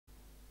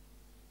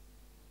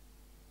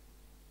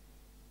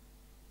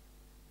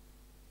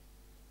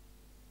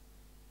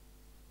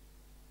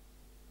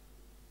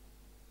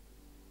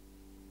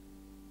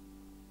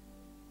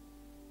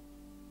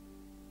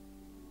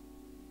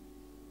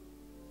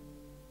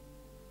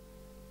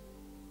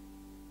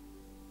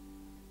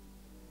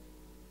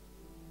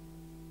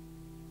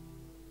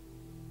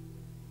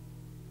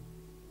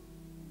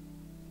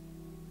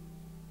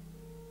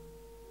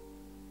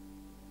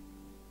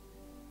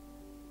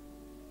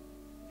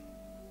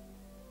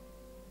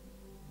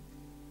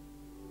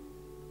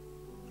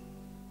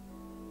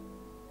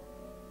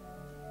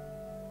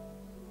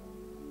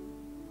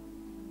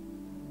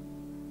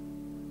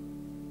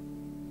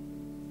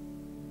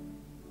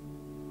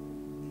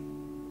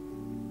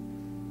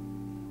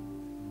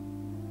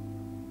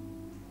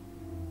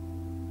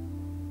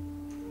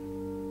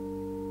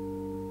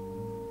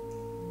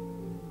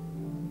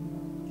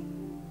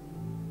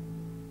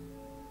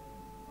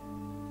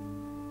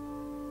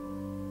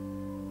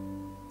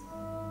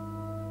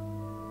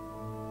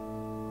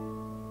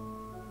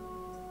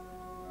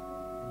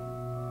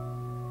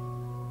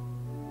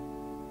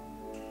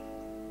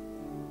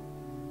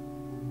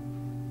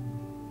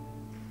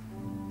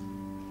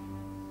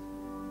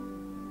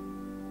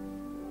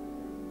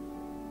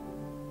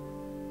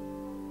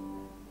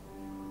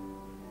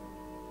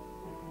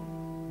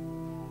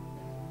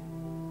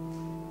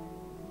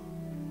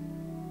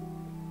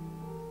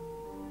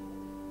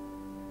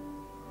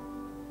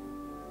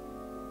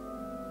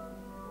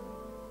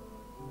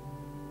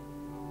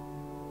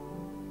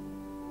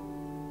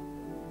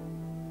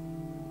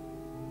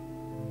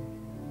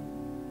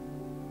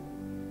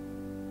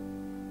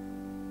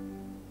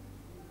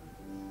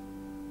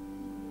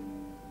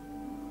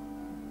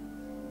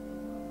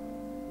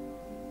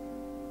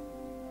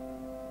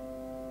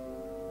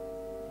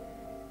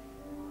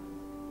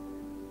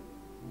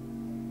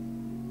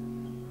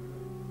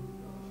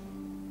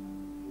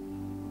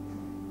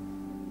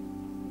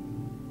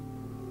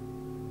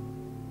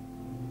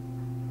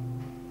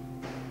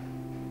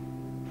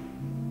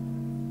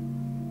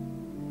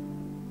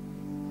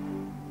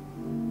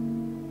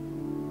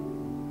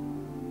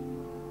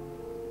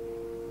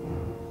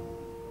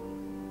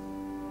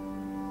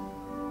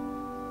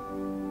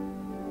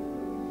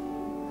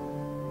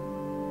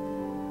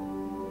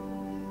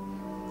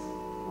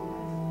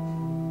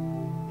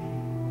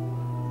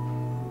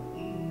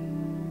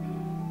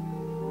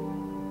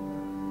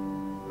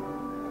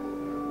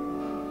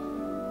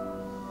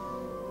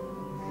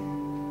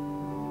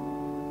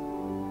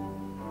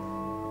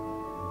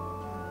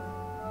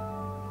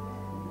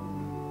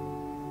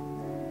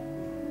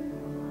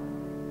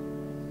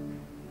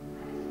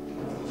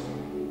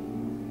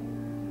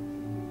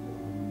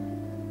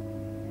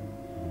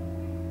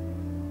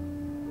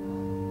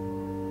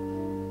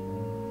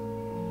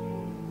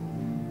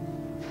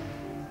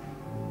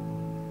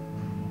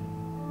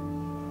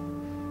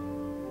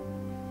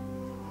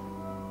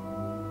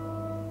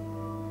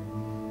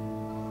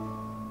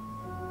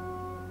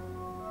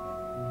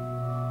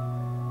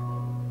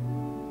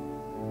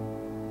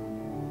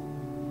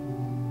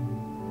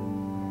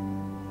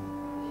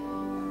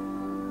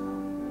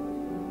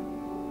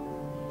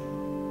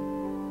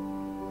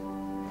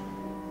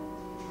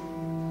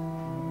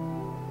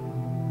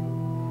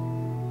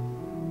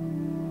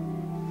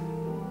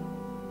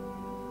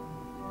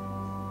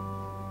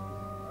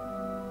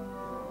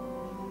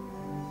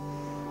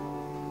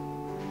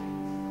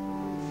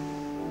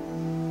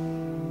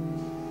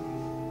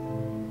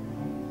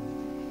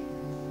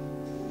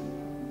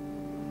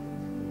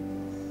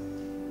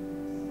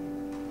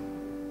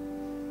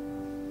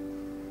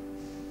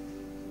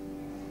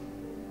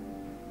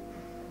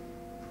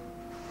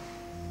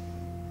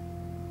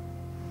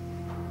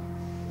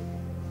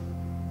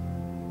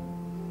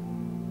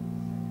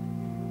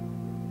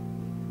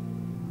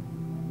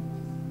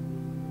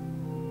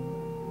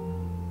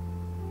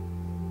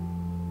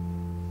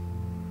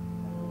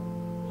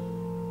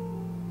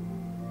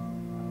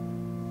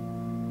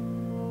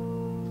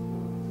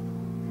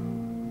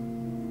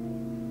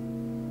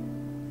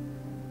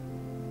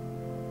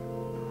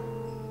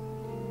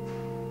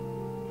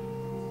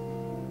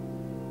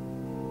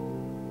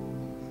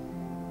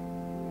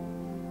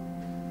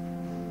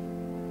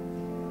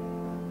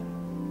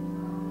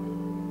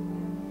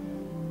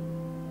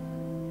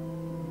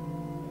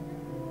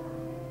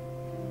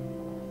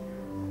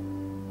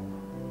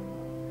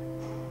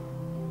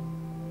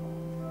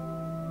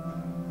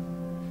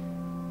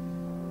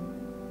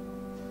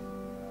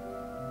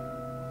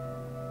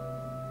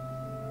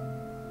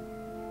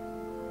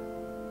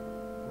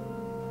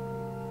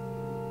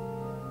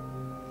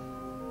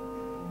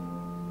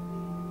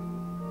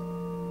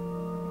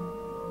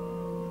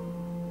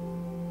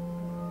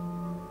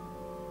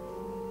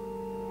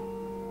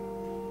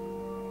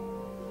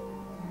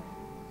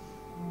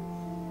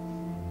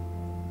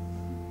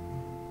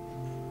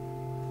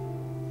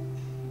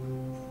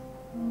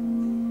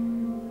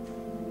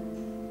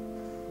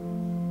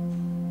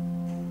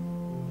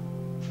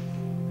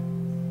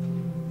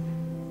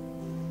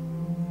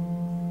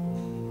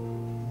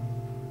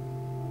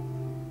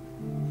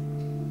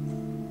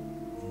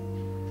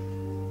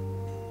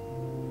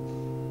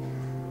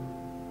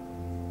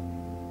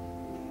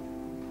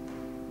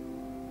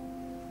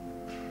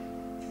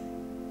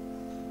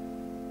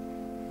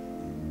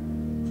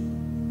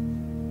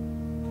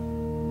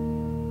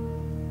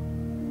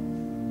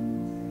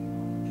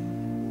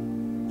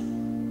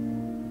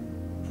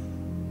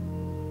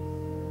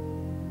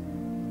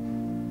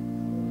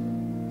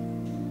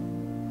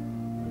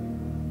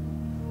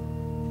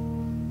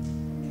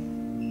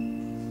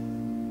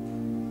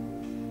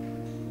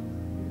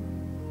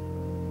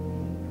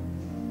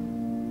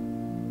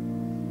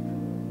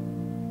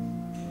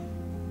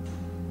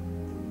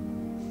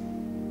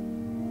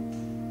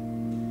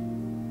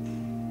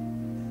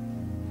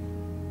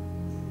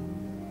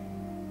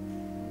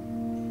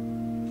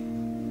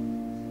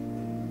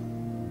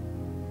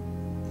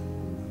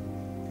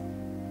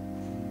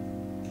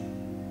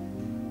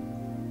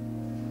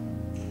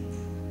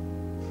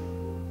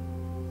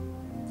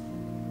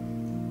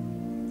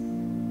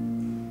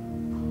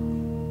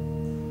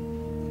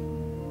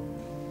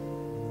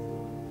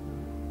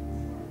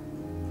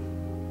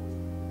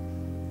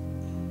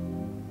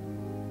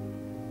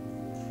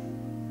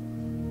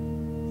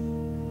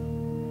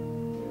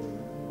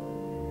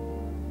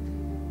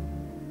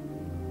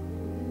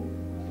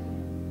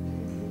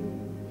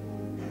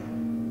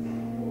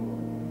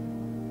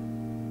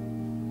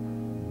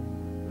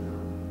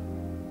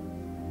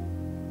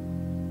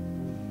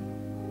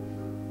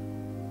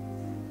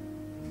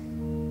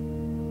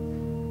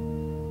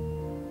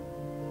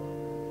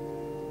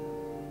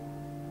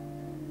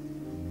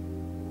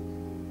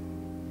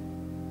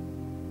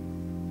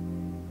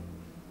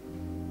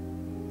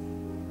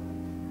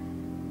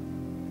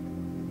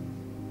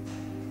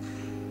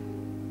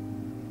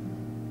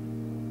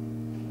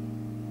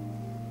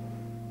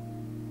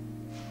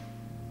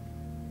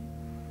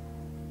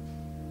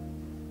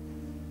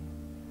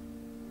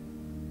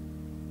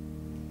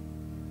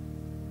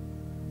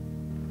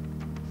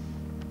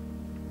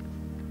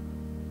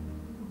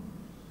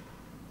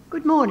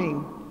Good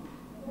morning.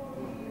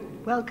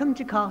 Welcome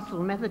to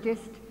Castle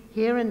Methodist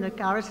here in the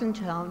garrison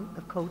town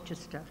of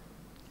Colchester.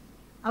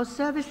 Our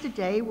service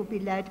today will be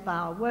led by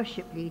our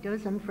worship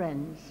leaders and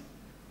friends,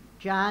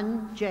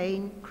 Jan,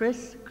 Jane,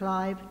 Chris,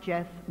 Clive,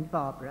 Jeff and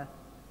Barbara.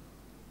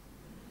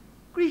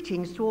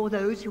 Greetings to all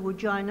those who will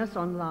join us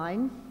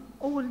online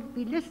or will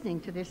be listening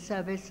to this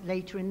service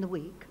later in the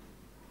week.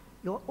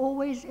 You're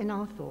always in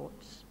our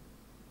thoughts.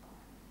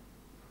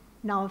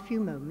 Now a few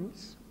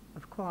moments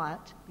of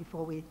quiet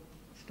before we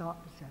start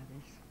the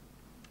service.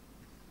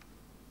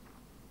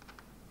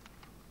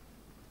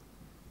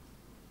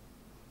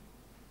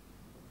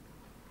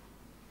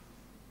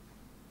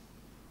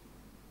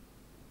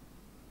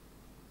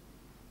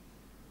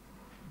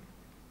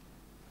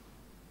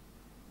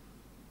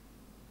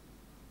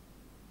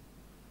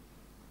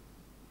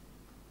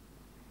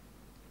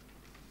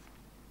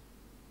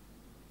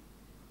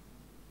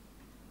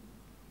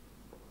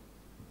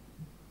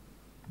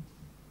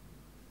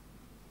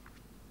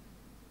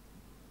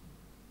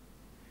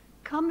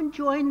 Come and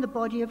join the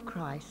body of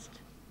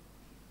Christ.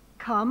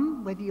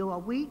 Come whether you are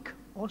weak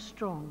or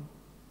strong.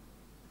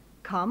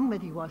 Come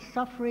whether you are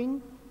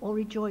suffering or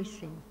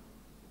rejoicing.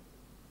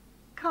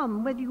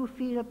 Come whether you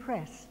feel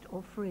oppressed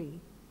or free.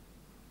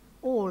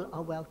 All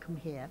are welcome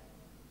here.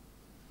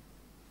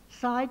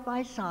 Side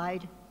by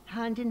side,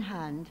 hand in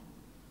hand,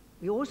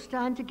 we all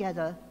stand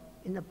together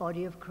in the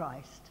body of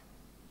Christ.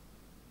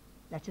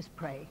 Let us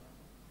pray.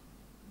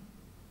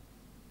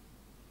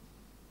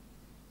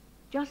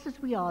 Just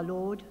as we are,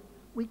 Lord,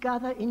 we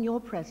gather in your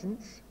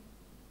presence.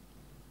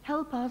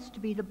 Help us to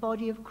be the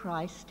body of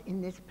Christ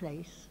in this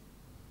place,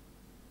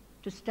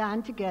 to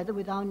stand together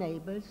with our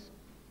neighbors,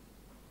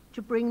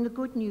 to bring the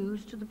good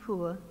news to the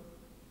poor,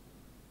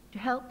 to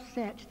help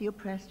set the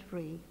oppressed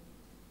free.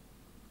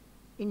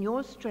 In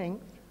your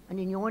strength and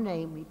in your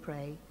name we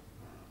pray.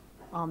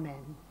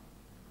 Amen.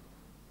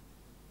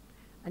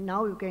 And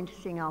now we're going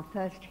to sing our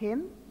first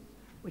hymn,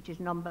 which is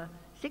number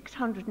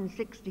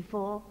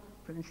 664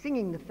 from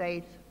Singing the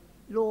Faith,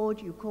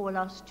 Lord, you call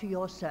us to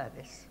your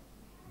service.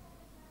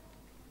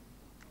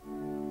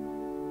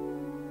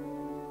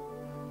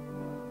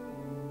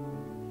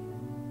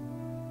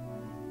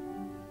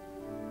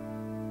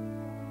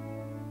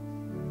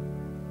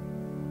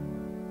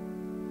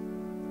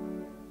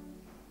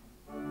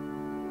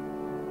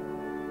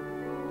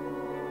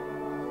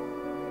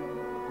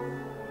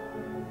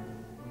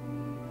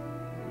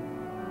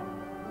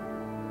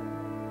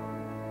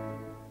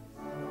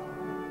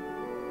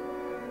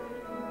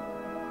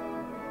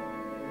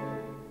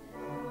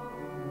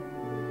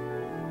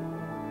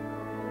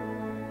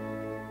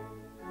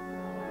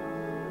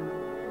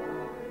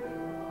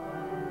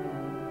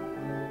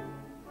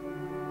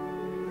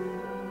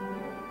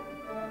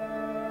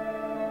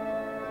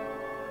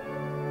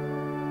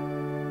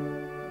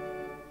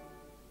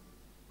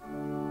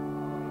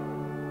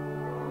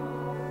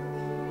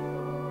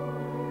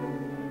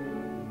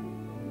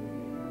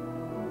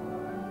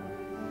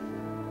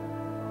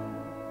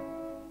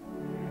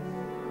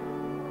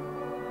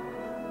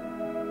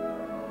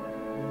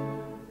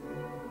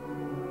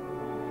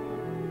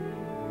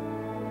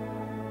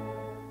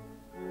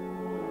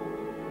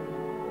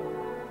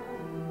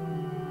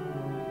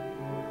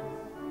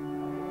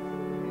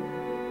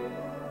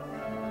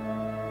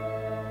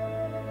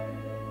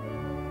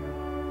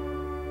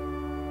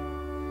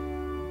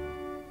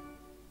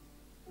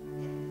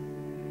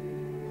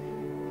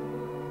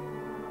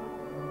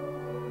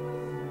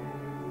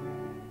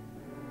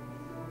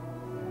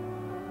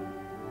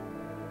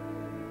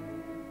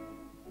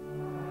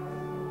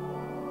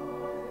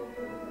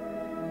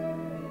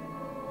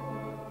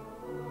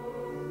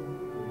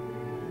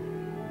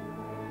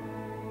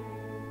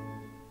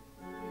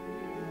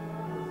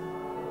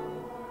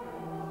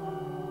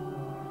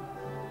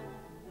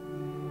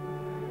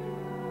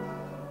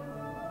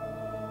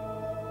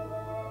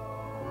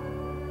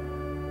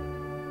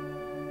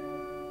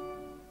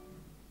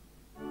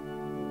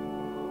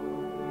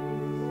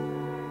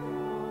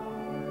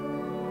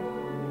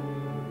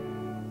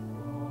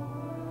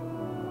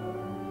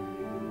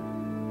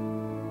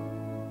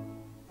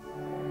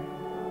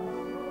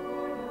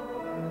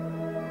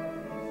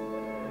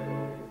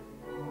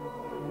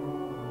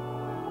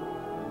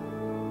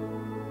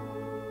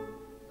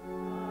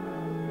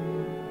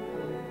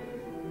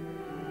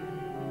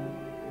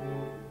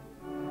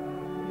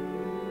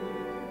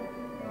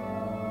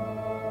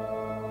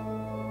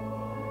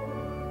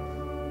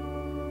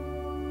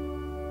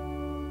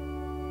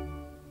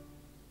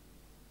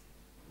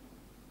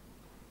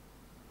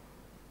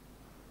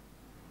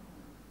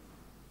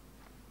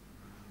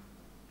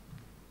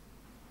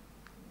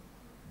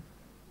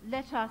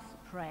 Let us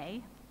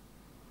pray.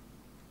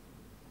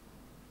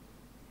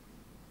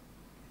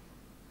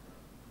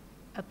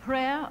 A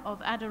prayer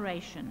of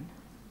adoration.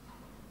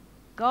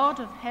 God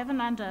of heaven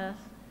and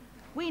earth,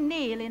 we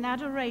kneel in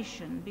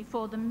adoration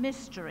before the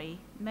mystery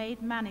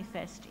made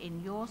manifest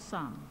in your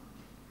Son.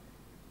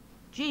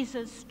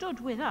 Jesus stood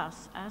with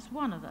us as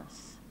one of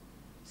us.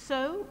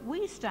 So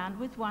we stand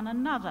with one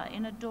another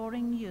in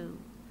adoring you,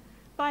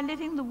 by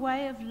living the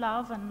way of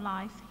love and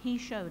life he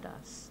showed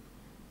us,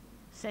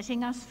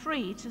 setting us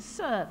free to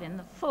serve in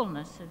the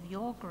fullness of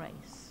your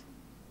grace.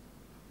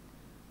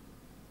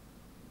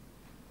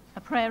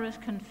 A prayer of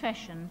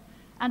confession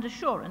and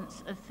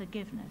assurance of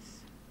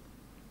forgiveness.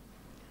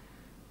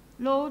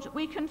 Lord,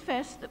 we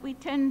confess that we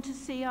tend to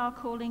see our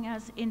calling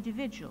as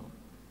individual.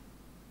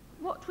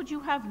 What would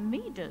you have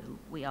me do,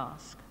 we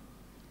ask?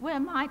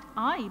 Where might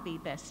I be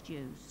best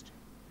used?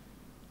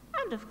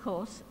 And of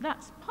course,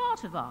 that's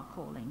part of our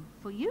calling,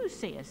 for you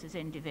see us as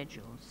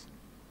individuals.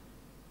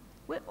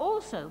 We're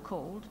also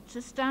called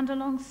to stand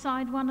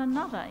alongside one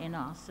another in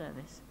our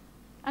service,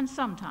 and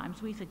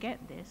sometimes we forget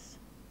this.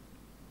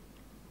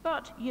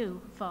 But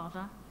you,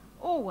 Father,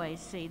 always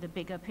see the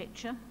bigger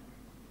picture.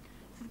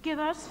 Forgive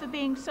us for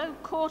being so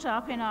caught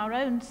up in our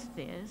own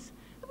spheres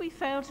that we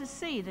fail to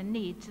see the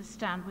need to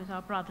stand with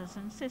our brothers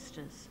and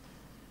sisters,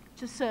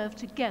 to serve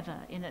together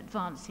in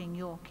advancing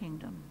your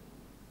kingdom.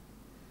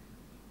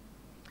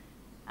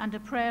 And a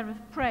prayer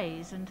of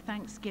praise and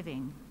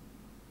thanksgiving.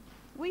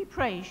 We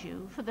praise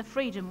you for the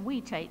freedom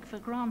we take for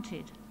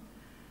granted,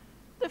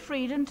 the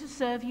freedom to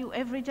serve you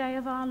every day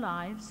of our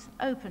lives,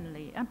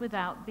 openly and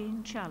without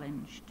being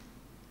challenged.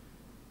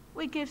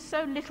 We give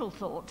so little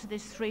thought to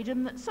this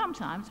freedom that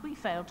sometimes we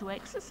fail to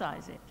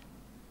exercise it.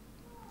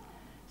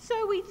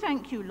 So we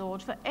thank you,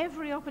 Lord, for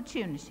every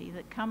opportunity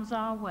that comes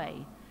our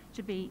way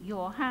to be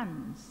your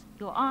hands,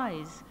 your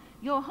eyes,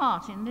 your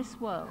heart in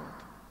this world,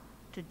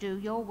 to do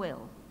your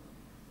will,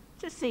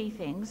 to see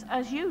things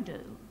as you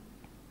do,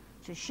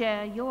 to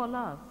share your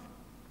love.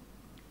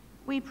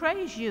 We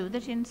praise you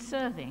that in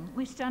serving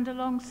we stand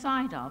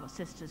alongside our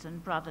sisters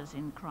and brothers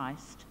in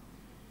Christ,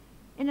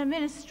 in a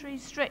ministry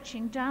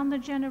stretching down the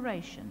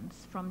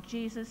generations from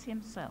Jesus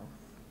himself.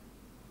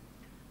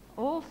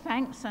 All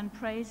thanks and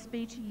praise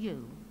be to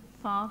you,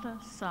 Father,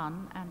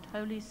 Son, and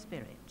Holy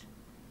Spirit.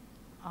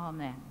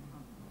 Amen.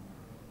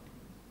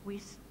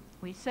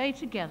 We say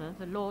together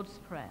the Lord's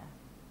Prayer.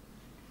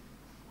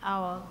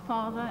 Our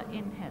Father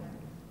in heaven,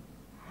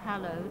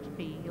 hallowed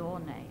be your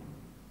name.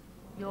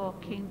 Your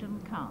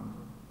kingdom come,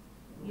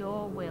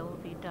 your will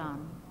be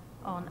done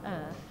on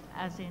earth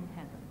as in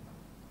heaven.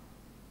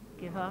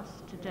 Give us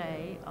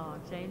today our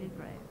daily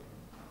bread.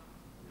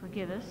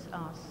 Forgive us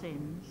our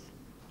sins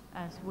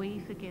as we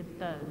forgive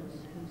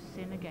those who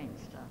sin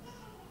against us.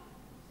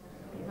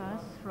 Give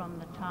us from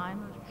the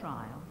time of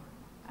trial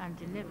and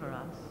deliver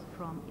us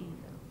from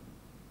evil.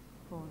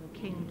 For the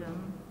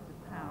kingdom,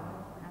 the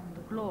power, and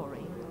the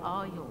glory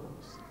are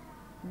yours,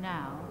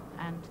 now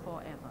and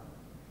forever.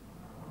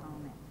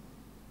 Amen.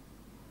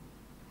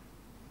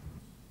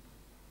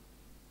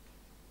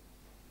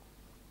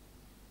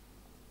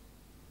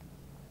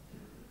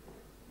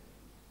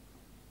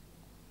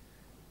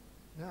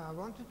 Now, I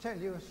want to tell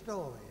you a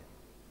story,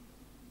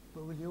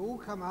 but will you all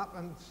come up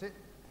and sit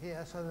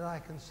here so that I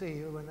can see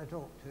you when I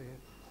talk to you?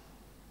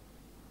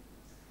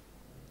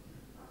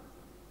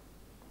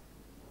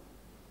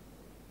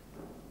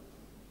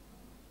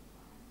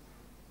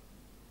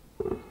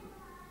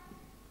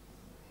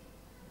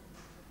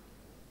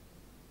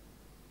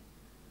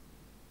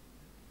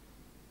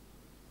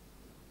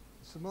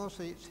 Some more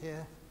seats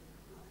here.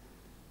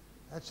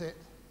 That's it.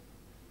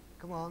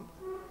 Come on.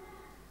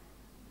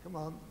 Come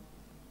on.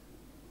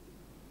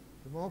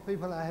 The more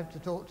people I have to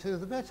talk to,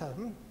 the better.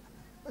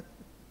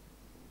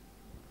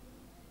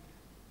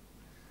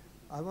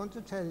 I want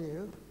to tell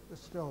you the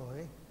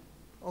story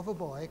of a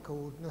boy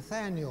called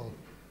Nathaniel.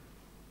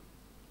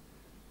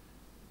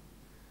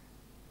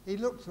 He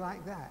looked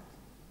like that.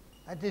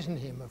 That isn't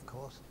him, of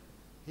course.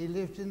 He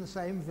lived in the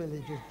same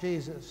village as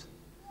Jesus,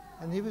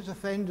 and he was a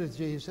friend with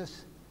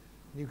Jesus.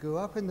 He grew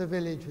up in the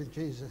village with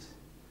Jesus,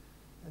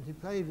 and he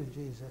played with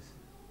Jesus.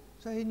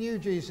 So he knew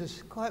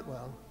Jesus quite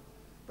well,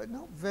 but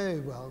not very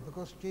well,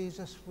 because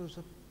Jesus was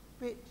a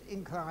bit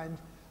inclined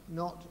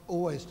not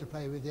always to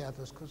play with the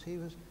others, because he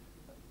was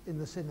in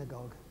the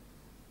synagogue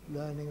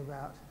learning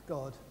about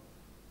God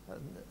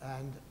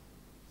and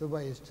the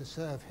ways to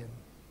serve him.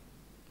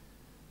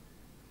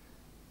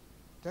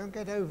 Don't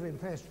get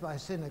over-impressed by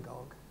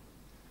synagogue.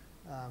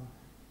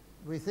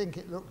 We think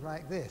it looked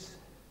like this.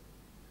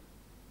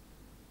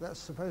 That's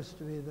supposed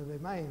to be the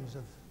remains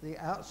of the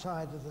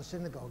outside of the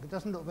synagogue. It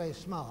doesn't look very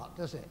smart,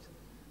 does it?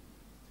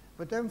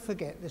 But don't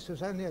forget, this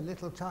was only a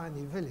little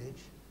tiny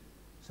village,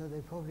 so they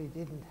probably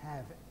didn't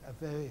have a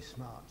very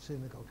smart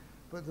synagogue.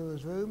 But there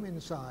was room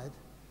inside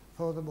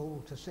for them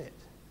all to sit.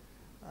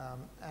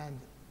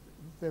 And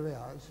there we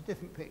are. It's a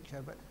different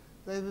picture, but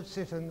they would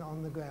sit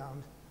on the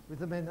ground with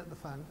the men at the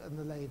front and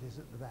the ladies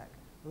at the back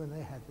when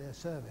they had their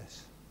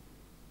service.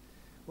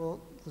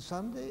 Well, the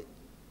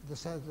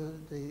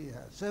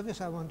service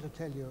I want to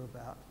tell you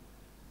about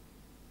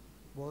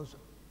was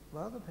a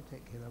rather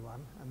particular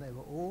one, and they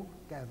were all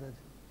gathered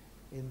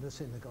in the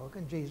synagogue,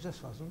 and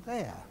Jesus wasn't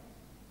there.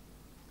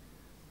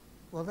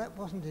 Well, that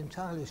wasn't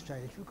entirely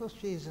strange, because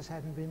Jesus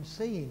hadn't been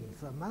seen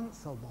for a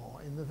month or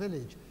more in the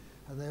village,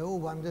 and they all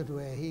wondered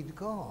where he'd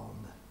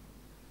gone.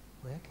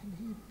 Where can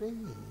he be?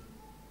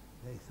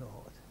 They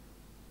thought.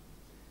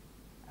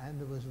 and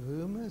there was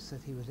rumours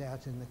that he was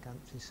out in the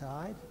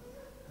countryside,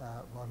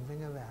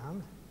 wandering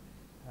around,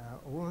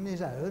 all on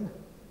his own,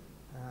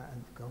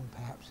 and gone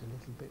perhaps a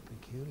little bit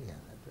peculiar.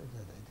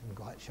 They didn't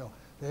quite sure.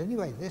 But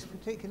anyway, this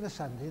particular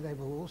Sunday, they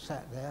were all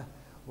sat there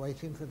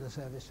waiting for the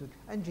service,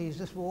 and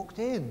Jesus walked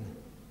in.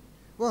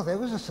 Well, there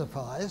was a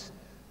surprise.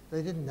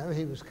 They didn't know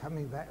he was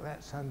coming back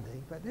that Sunday,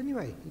 but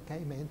anyway, he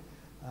came in,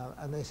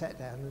 and they sat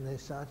down and they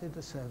started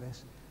the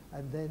service.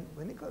 And then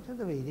when it got to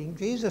the reading,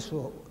 Jesus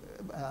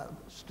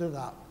stood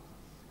up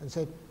and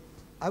said,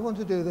 "I want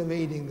to do the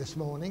reading this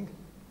morning."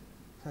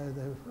 So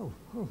they,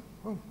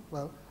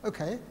 well,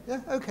 okay,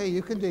 yeah, okay,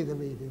 you can do the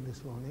reading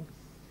this morning.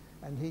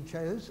 And he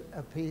chose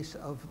a piece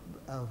of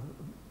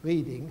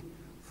reading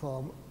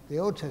from the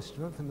Old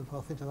Testament, from the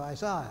prophet of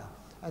Isaiah.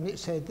 And it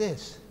said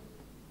this.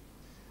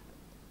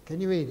 Can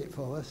you read it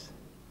for us?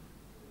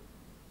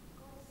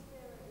 God's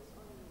Spirit is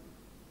on me.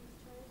 He's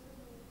chosen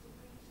me to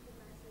preach the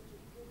message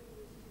of good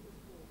news to the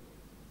poor,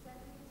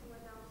 sent me to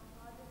announce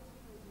pardon to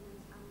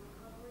prisoners and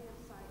recovery of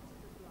sight to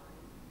the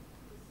blind,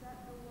 to set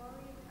the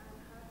worried and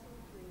hurting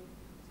free,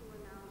 to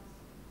announce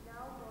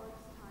now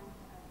God's time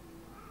for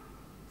everyone.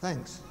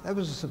 Thanks. That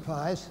was a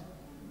surprise,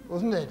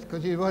 wasn't it?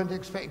 Because you weren't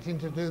expecting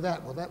to do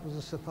that. Well, that was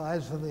a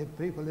surprise for the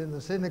people in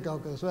the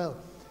synagogue as well.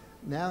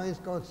 Now is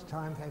God's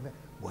time for everyone.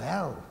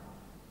 Well,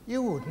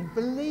 you wouldn't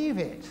believe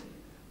it.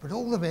 But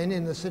all the men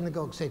in the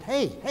synagogue said,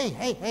 hey,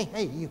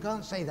 you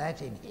can't say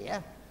that in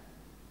here.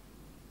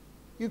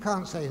 You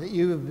can't say that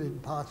you have been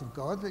part of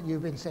God, that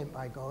you've been sent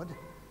by God.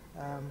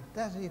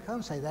 You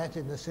can't say that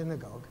in the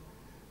synagogue.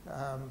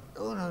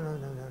 Oh,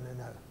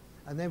 no.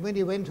 And then when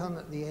he went on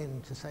at the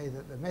end to say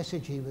that the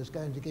message he was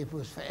going to give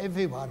was for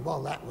everyone,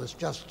 well, that was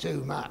just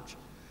too much,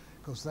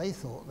 because they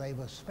thought they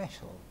were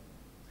special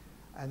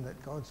and that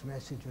God's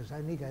message was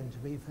only going to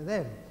be for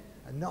them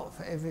and not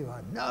for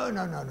everyone. No,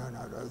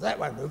 that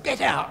won't do.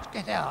 Get out.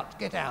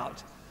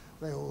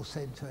 They all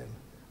said to him.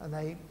 And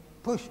they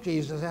pushed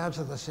Jesus out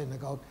of the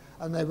synagogue,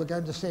 and they were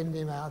going to send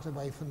him out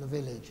away from the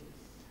village.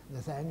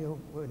 Nathanael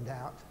went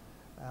out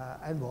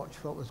and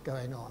watched what was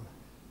going on.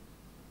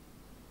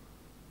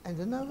 And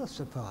another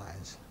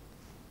surprise.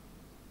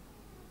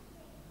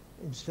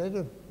 Instead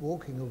of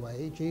walking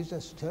away,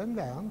 Jesus turned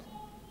round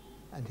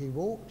and he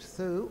walked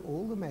through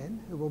all the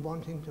men who were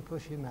wanting to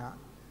push him out,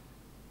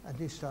 and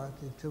he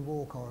started to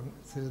walk on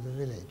through the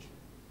village.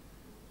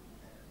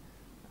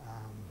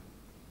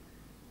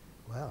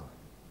 Well,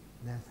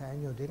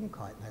 Nathanael didn't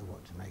quite know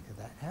what to make of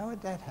that. How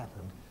had that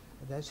happened?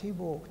 But as he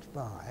walked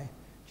by,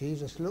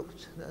 Jesus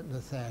looked at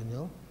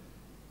Nathanael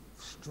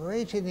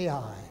straight in the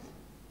eye,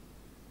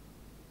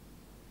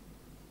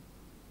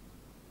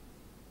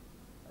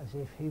 as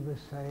if he was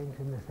saying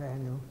to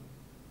Nathanael,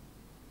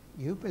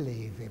 you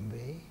believe in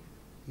me,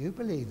 you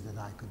believe that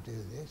I could do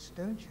this,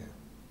 don't you?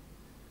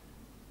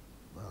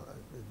 Well,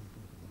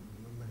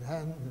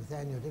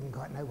 Nathanael didn't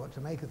quite know what to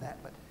make of that,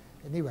 but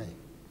anyway,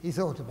 he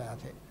thought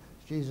about it.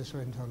 Jesus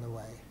went on the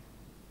way.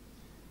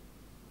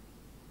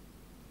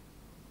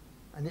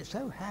 And it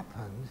so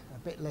happened, a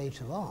bit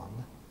later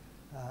on,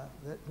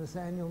 that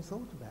Nathanael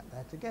thought about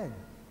that again,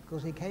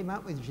 because he came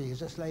up with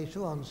Jesus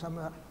later on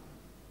somewhere.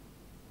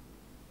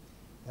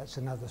 That's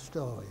another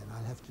story, and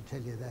I'll have to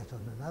tell you that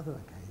on another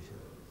occasion,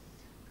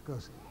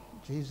 because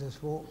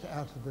Jesus walked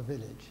out of the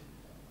village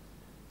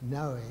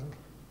knowing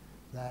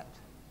that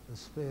the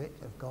Spirit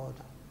of God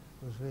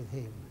was with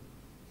him.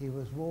 He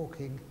was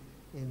walking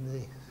in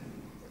the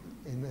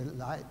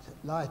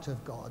light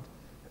of God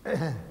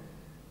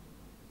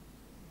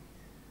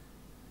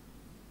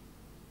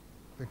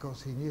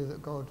because he knew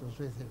that God was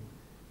with him.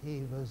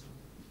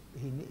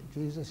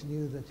 Jesus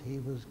knew that he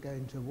was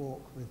going to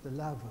walk with the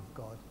love of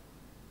God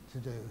to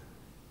do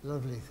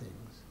lovely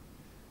things.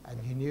 And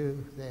he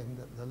knew then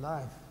that the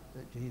life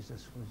that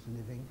Jesus was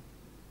living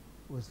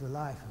was the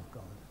life of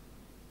God.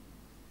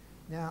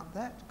 Now,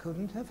 that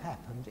couldn't have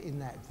happened in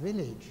that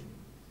village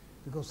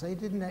because they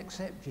didn't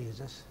accept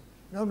Jesus.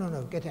 No,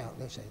 get out,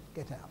 they said,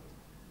 get out.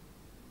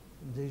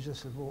 And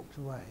Jesus had walked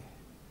away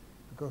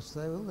because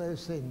all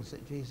those things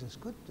that Jesus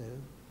could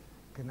do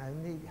can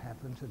only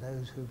happen to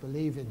those who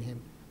believe in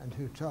him and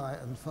who try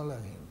and follow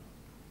him.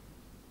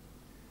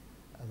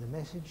 And the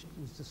message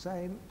is the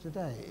same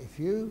today. If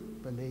you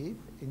believe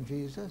in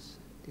Jesus,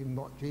 in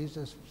what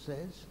Jesus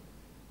says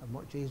and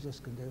what Jesus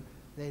can do,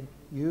 then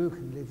you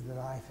can live the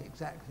life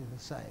exactly the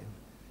same.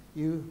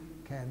 You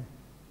can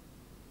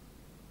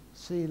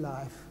see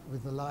life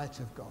with the light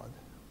of God.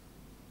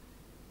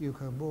 You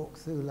can walk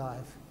through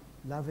life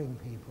loving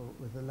people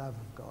with the love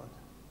of God.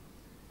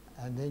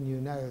 And then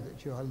you know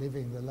that you are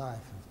living the life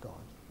of God.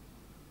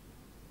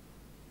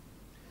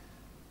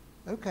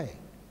 Okay.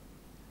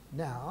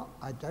 Now,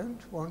 I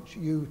don't want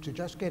you to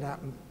just get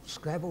up and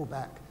scrabble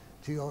back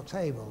to your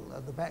table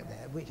at the back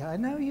there, which I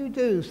know you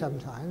do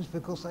sometimes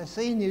because I've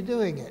seen you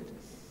doing it.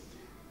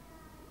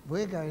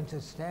 We're going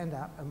to stand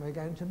up and we're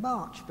going to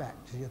march back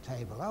to your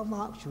table. I'll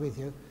march with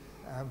you,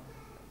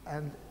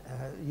 and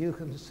you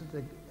can,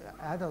 the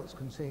adults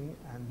can sing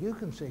and you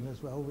can sing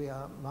as well. We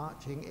are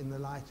marching in the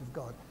light of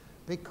God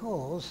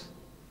because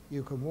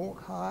You can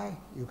walk high,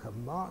 you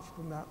can march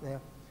from out there,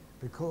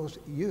 because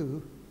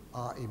you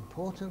are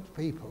important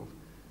people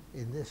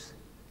in this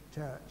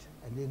church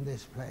and in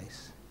this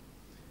place.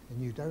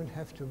 And you don't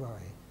have to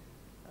worry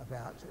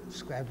about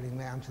scrabbling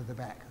round to the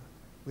back.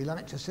 We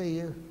like to see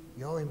you,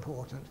 you're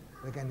important.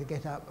 We're going to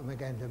get up and we're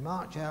going to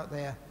march out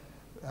there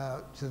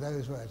to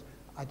those words.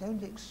 I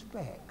don't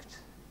expect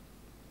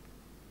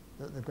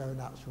that the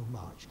grown-ups will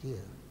march, do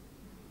you?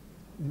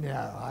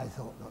 No, I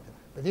thought not.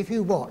 But if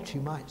you watch,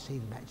 you might see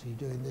them actually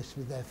doing this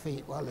with their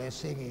feet while they're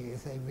singing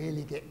if they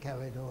really get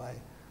carried away.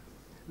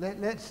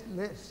 Let's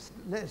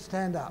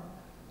stand up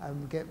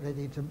and get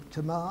ready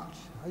to march.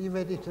 Are you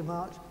ready to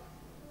march?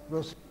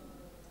 We'll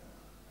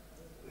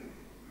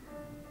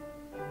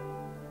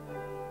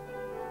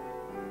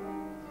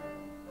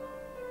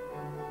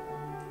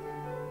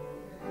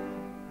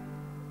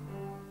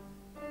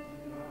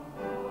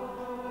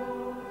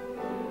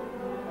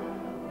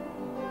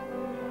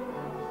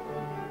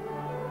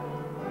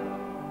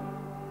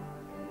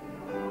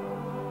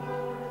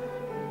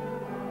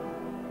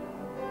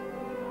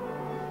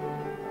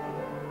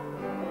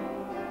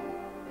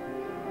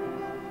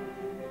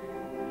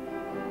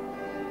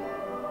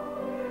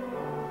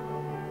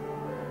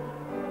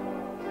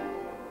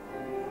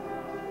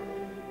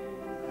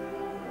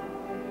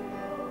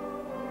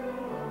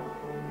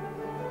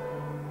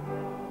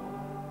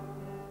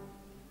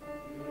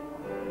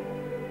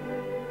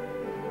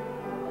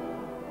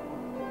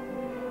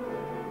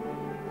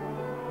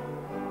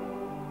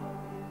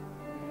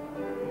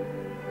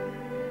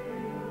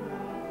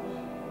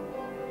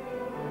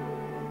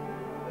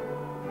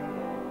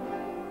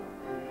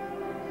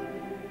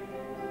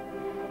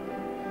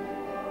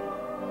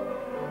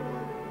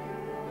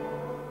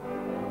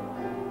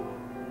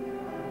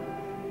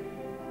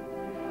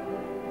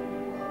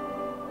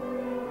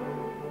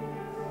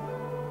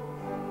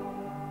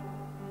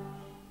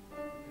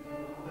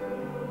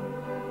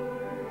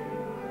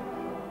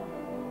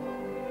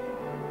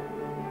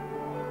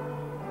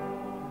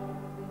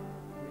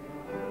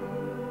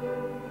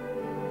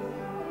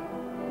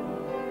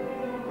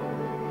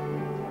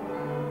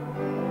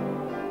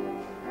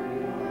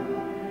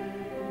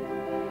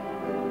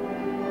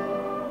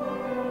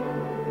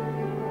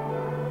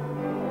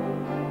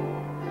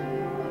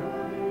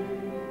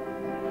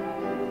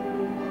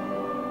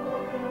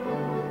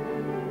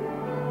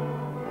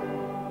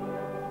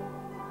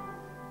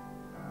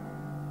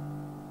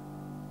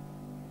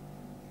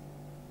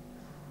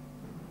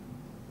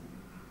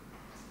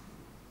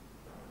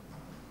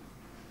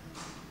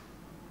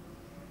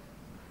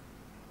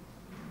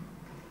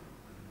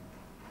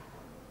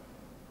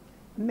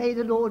May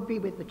the Lord be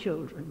with the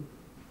children.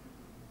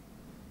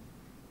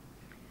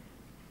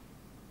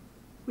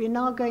 We're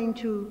now going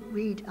to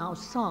read our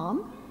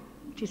psalm,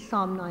 which is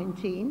Psalm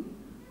 19,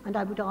 and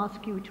I would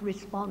ask you to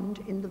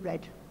respond in the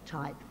red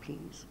type,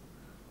 please.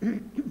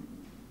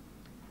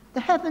 The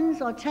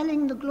heavens are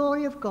telling the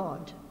glory of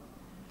God,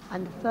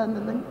 and the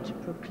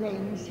firmament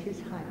proclaims his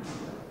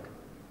handiwork.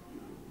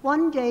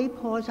 One day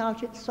pours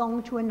out its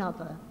song to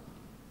another,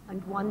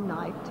 and one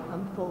night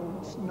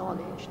unfolds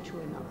knowledge to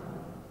another.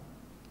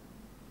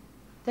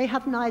 They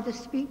have neither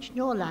speech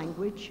nor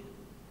language,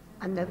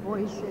 and their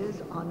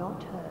voices are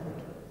not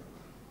heard.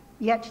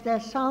 Yet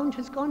their sound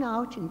has gone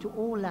out into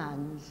all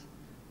lands,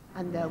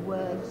 and their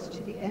words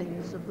to the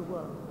ends of the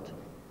world.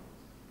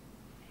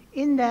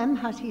 In them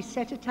has he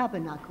set a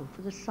tabernacle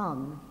for the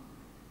sun,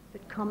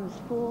 that comes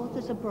forth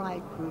as a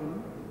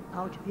bridegroom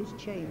out of his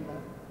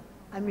chamber,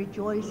 and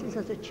rejoices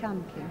as a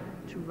champion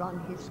to run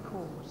his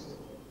course.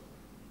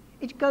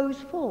 It goes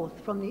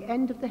forth from the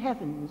end of the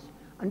heavens,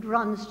 and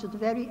runs to the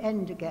very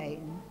end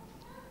again,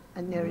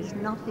 and there is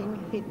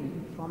nothing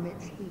hidden from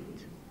its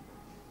heat.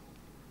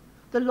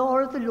 The law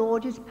of the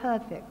Lord is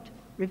perfect,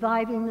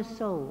 reviving the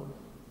soul.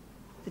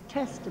 The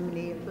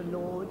testimony of the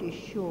Lord is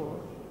sure,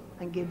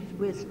 and gives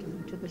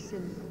wisdom to the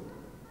simple.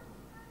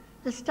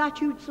 The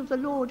statutes of the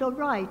Lord are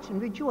right,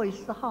 and rejoice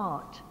the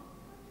heart.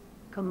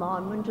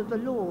 Commandment of the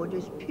Lord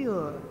is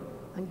pure,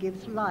 and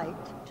gives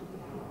light to the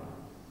people.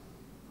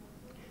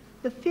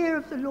 The fear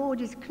of the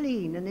Lord is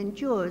clean, and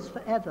endures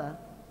forever.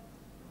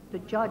 The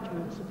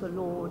judgments of the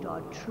Lord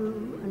are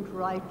true and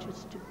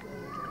righteous to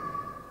good.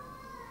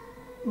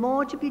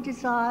 More to be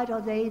desired are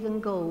they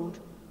than gold,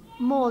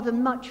 more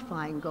than much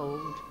fine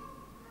gold.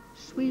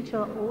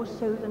 Sweeter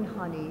also than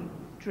honey,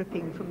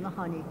 dripping from the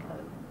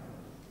honeycomb.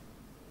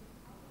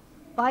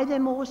 By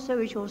them also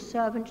is your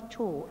servant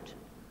taught,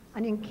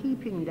 and in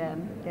keeping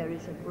them there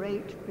is a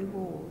great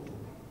reward.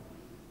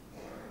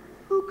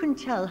 Who can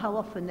tell how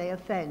often they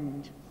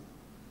offend?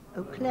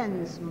 O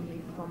cleanse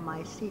me from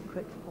my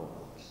secret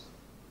faults.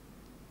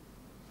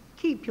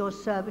 Keep your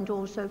servant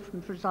also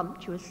from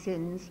presumptuous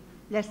sins,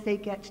 lest they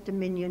get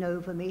dominion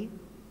over me.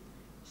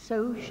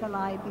 So shall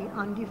I be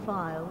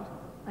undefiled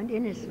and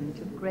innocent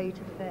of great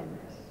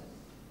offense.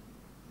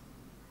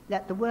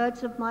 Let the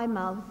words of my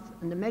mouth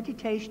and the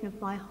meditation of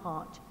my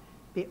heart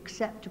be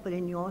acceptable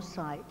in your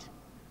sight,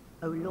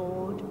 O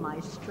Lord, my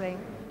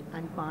strength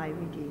and my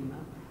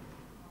Redeemer.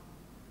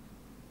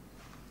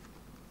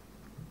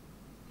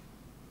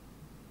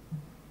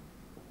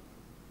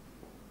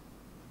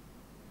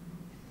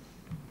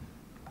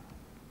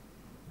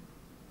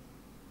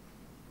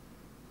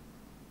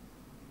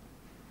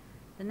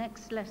 The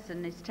next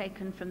lesson is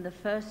taken from the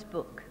first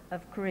book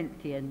of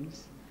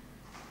Corinthians,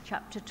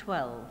 chapter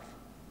 12,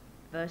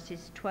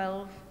 verses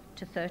 12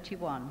 to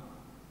 31.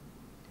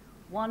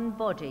 One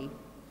body,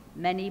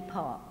 many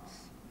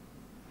parts.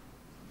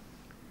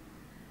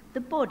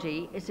 The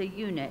body is a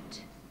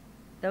unit,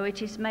 though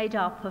it is made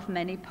up of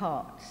many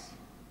parts.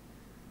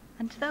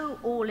 And though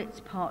all its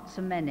parts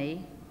are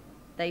many,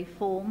 they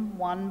form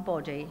one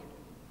body.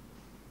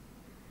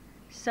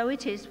 So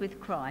it is with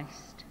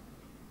Christ.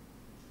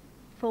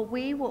 For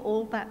we were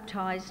all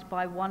baptized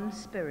by one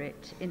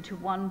Spirit into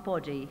one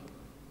body,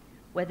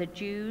 whether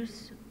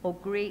Jews or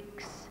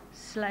Greeks,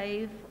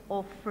 slave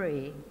or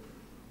free,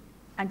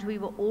 and we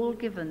were all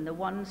given the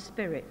one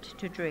Spirit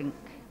to drink.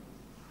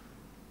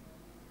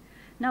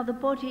 Now the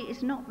body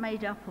is not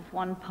made up of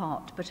one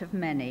part, but of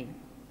many.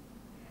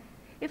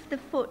 If the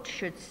foot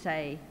should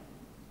say,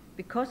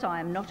 "Because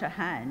I am not a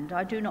hand,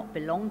 I do not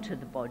belong to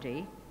the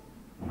body,"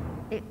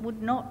 it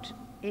would not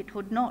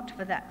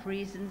for that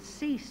reason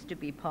cease to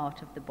be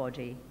part of the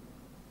body.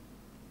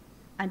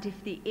 And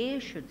if the ear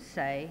should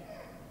say,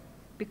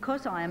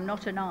 "Because I am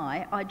not an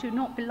eye, I do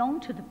not belong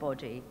to the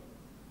body,"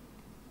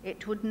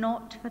 it would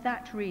not for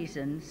that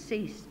reason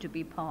cease to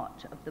be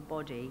part of the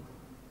body.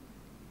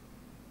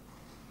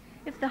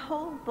 If the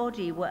whole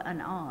body were an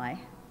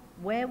eye,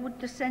 where would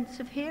the sense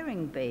of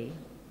hearing be?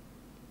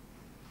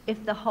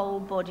 If the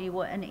whole body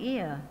were an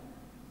ear,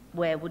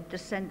 where would the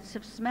sense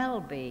of smell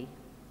be?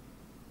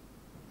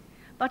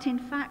 But in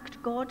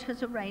fact, God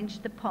has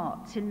arranged the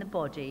parts in the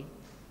body,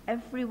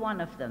 every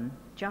one of them,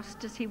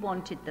 just as he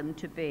wanted them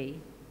to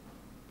be.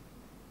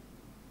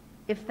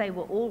 If they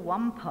were all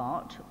one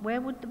part,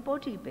 where would the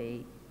body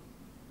be?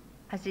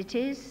 As it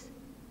is,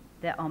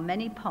 there are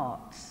many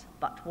parts,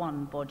 but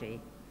one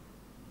body.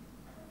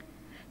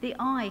 The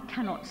eye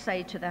cannot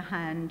say to the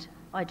hand,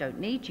 "I don't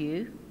need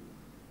you,"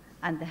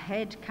 and the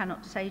head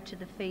cannot say to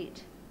the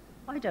feet,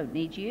 "I don't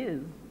need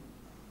you."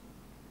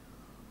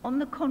 On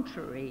the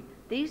contrary,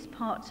 these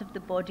parts of the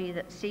body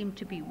that seem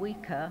to be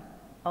weaker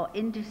are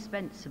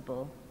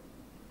indispensable,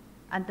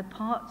 and the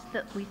parts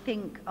that we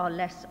think are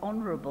less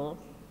honourable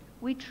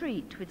we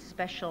treat with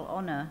special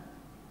honour,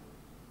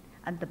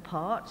 and the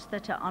parts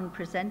that are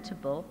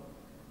unpresentable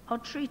are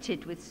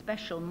treated with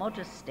special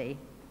modesty,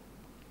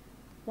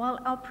 while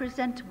our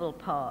presentable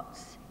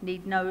parts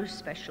need no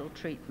special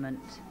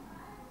treatment.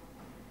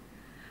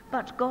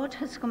 But God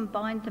has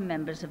combined the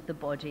members of the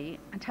body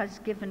and has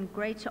given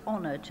greater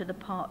honour to the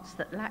parts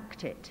that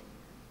lacked it,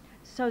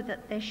 so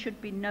that there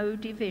should be no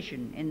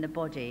division in the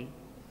body,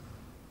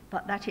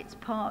 but that its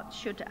parts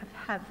should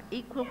have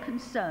equal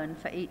concern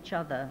for each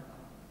other.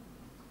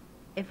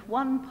 If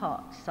one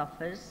part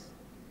suffers,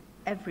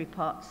 every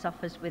part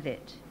suffers with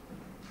it.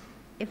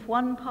 If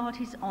one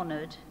part is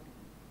honoured,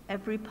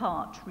 every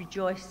part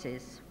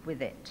rejoices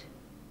with it.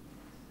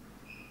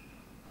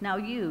 Now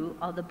you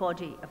are the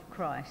body of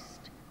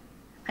Christ,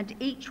 and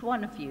each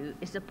one of you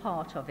is a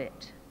part of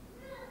it.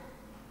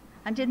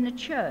 And in the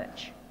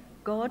church,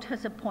 God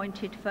has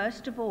appointed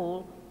first of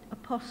all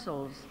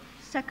apostles,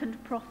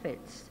 second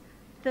prophets,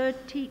 third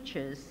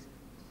teachers,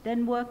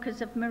 then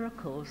workers of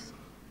miracles,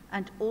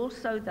 and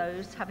also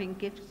those having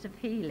gifts of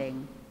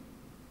healing,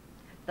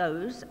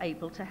 those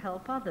able to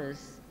help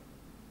others,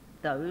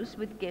 those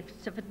with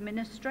gifts of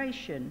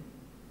administration,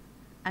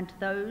 and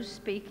those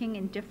speaking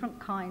in different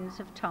kinds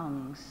of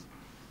tongues.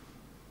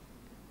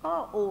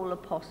 Are all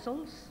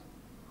apostles?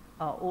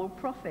 Are all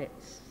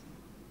prophets?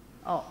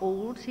 Are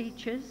all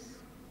teachers?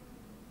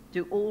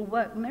 Do all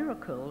work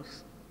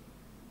miracles?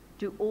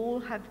 Do all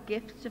have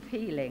gifts of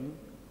healing?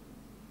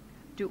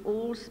 Do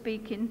all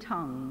speak in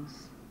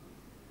tongues?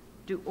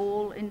 Do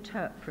all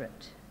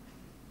interpret?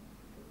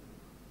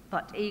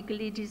 But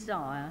eagerly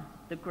desire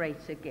the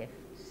greater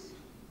gifts.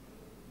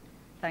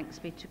 Thanks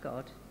be to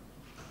God.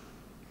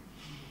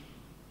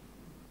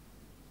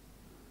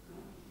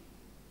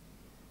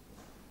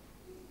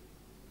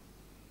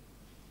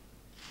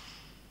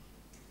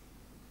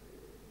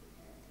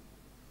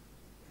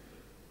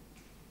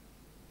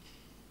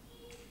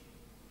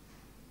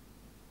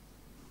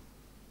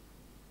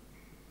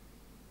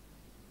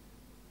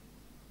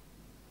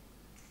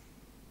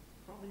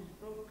 From his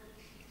book,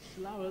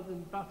 Slower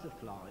Than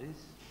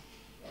Butterflies,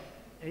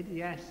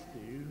 Eddie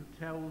Askew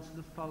tells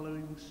the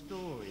following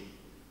story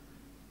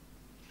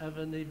of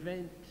an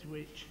event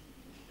which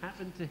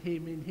happened to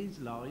him in his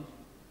life,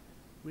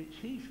 which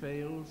he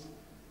feels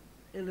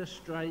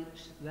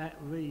illustrates that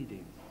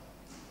reading.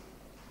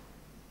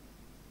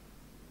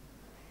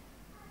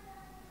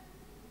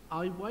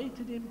 I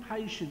waited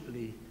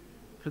impatiently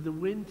for the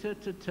winter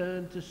to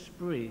turn to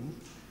spring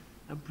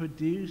and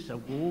produce a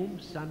warm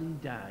sunny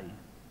day.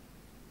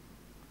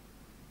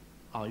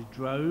 I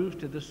drove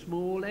to the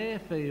small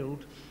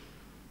airfield,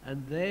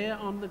 and there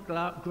on the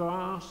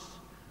grass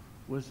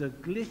was a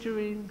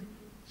glittering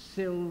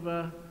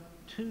silver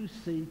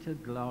two-seater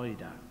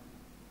glider.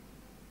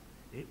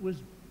 It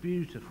was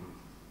beautiful.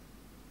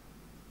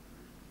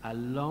 A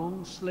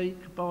long,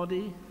 sleek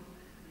body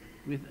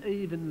with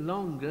even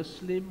longer,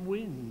 slim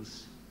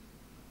wings.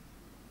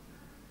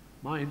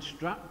 My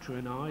instructor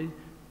and I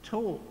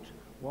talked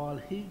while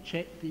he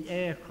checked the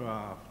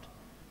aircraft.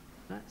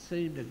 That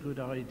seemed a good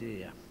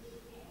idea.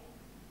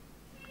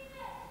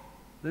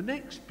 The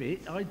next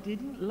bit I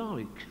didn't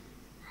like.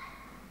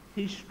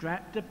 He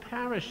strapped a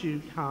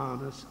parachute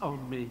harness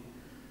on me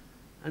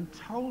and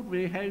told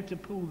me how to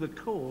pull the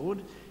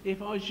cord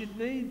if I should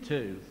need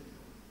to.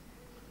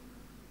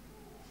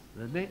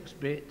 The next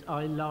bit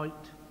I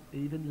liked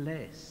even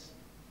less,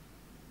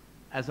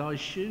 as I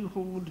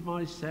shoehorned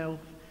myself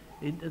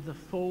into the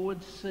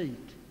forward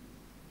seat.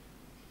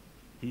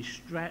 He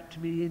strapped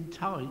me in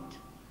tight,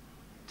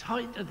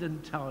 tighter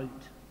than tight,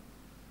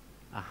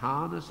 a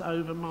harness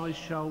over my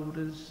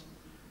shoulders,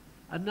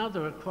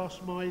 another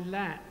across my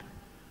lap,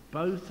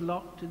 both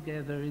locked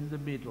together in the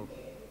middle.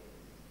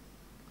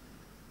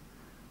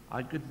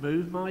 I could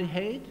move my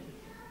head,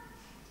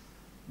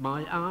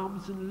 my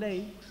arms and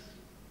legs,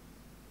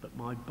 but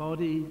my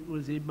body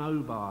was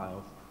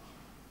immobile,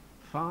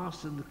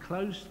 fastened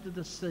close to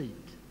the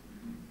seat.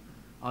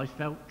 I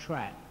felt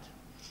trapped.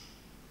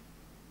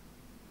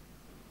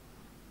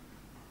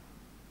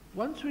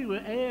 Once we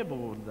were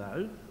airborne,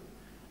 though,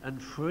 and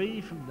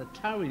free from the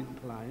towing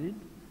plane,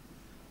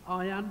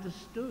 I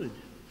understood.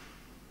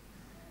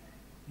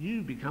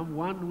 You become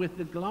one with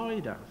the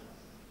glider.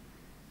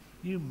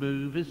 You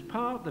move as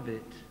part of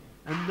it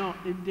and not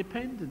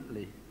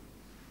independently.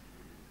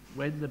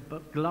 When the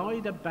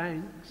glider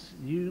banks,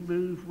 you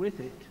move with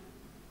it.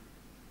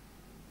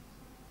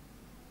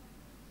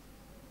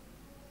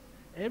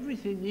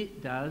 Everything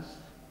it does,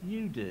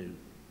 you do.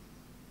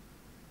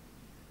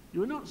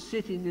 You're not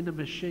sitting in a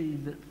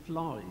machine that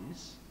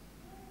flies.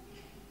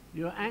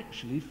 You're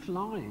actually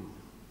flying.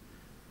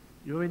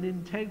 You're an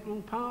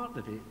integral part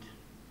of it.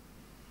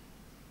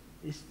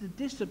 It's the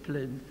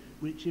discipline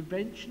which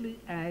eventually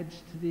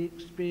adds to the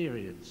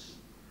experience,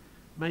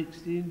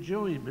 makes the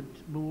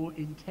enjoyment more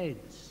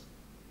intense.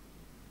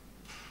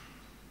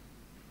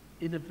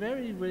 In a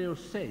very real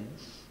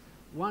sense,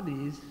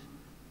 one is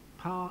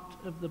part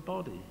of the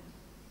body.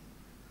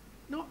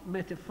 Not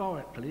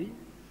metaphorically,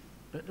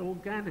 but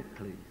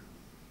organically,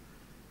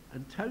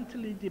 and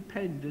totally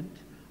dependent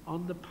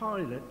on the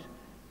pilot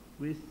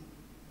with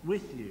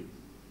you.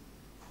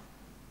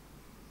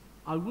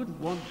 I wouldn't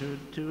want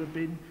to have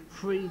been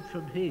freed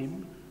from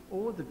him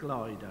or the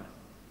glider.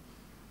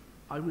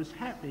 I was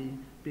happy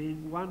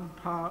being one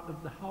part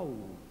of the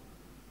whole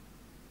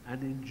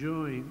and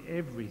enjoying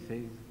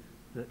everything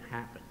that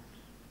happened.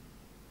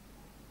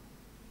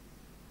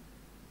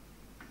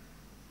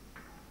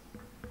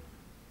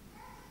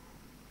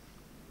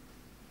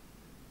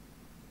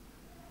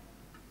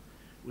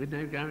 We're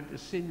now going to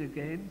sing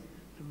again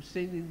from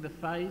Singing the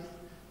Faith,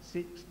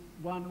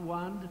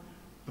 611,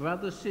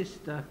 Brother,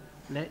 Sister,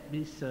 Let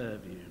Me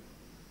Serve You.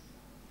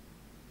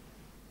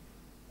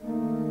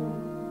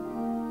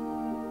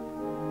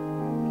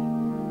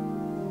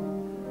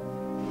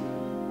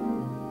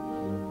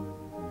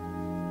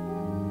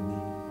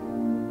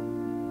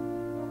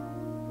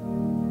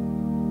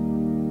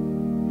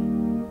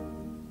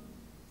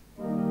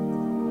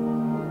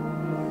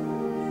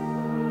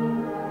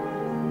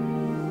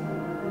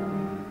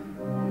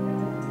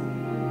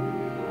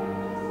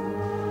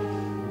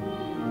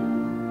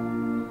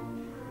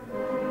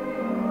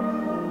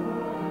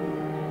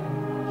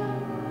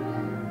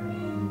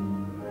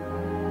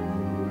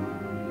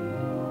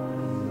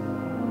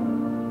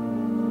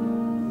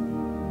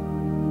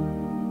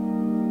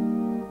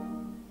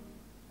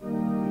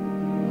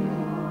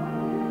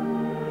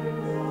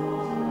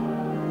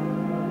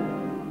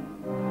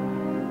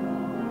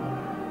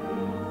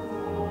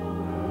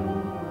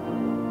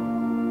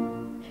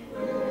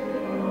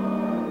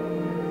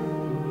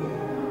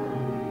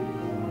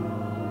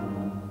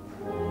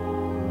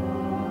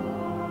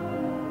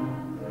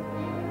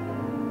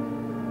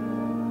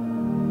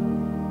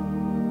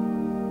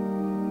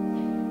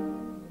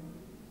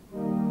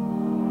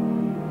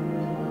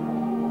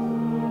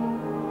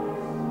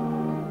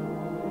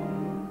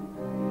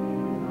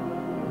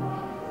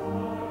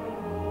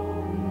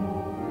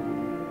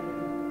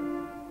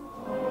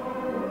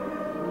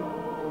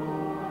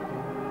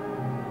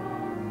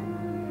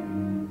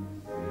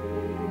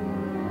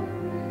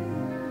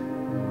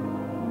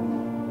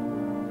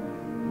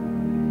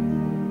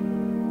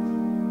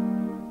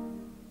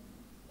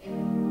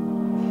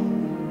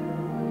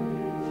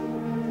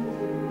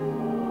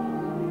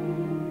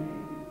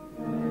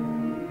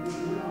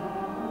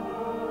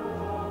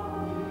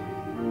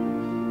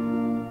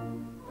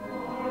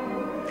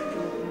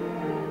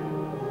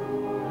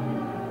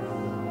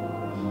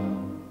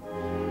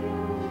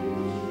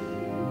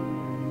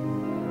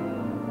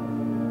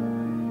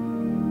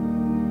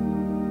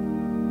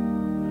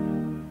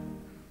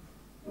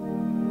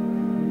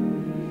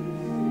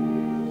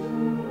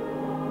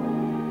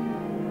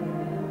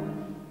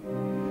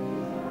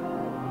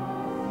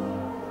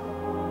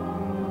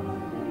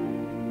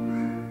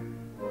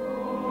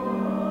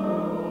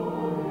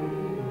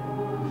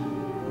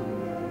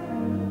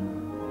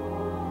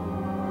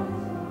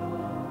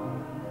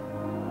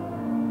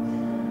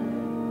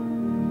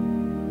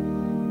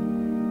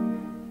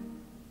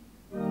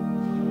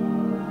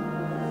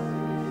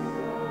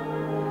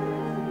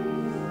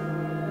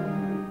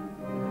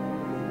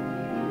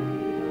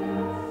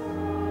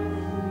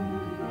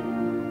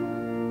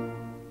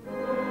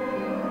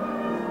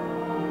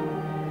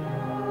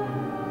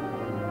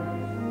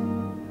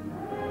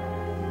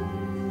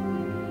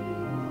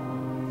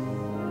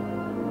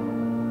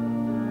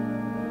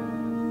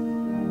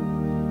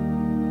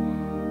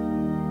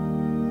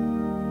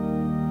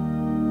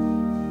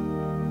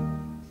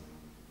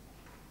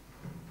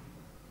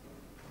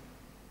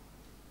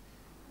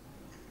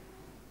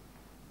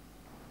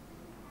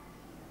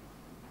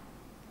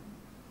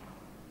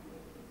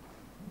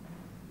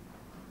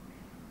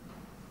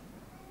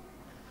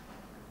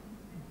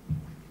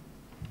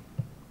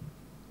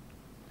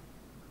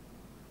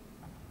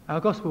 Our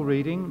Gospel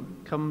reading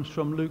comes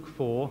from Luke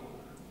 4,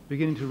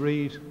 beginning to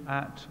read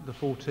at the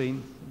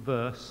 14th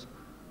verse,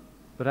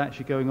 but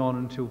actually going on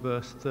until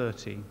verse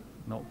 30,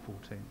 not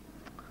 14.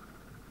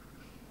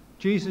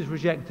 Jesus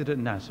rejected at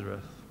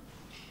Nazareth.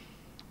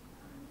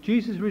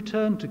 Jesus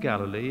returned to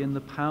Galilee in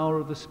the power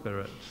of the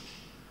Spirit,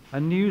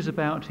 and news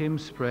about him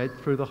spread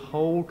through the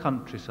whole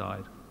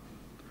countryside.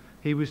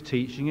 He was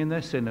teaching in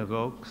their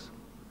synagogues,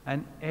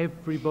 and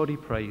everybody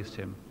praised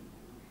him.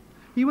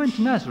 He went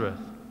to Nazareth,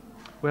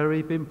 where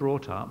he'd been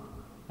brought up,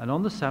 and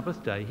on the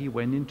Sabbath day he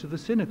went into the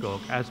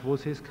synagogue, as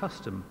was his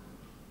custom.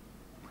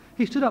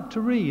 He stood up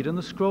to read, and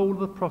the scroll of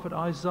the prophet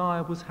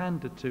Isaiah was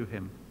handed to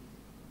him.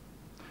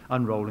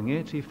 Unrolling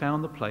it, he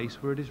found the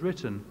place where it is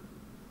written,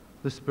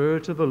 "The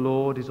Spirit of the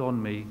Lord is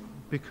on me,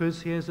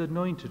 because he has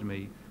anointed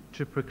me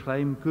to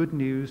proclaim good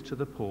news to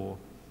the poor.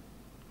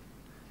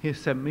 He has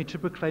sent me to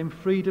proclaim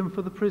freedom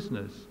for the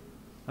prisoners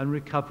and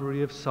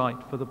recovery of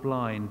sight for the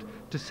blind,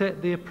 to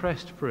set the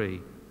oppressed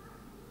free,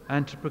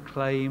 and to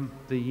proclaim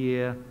the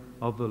year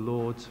of the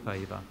Lord's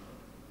favour."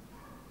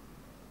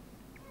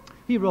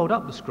 He rolled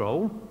up the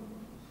scroll,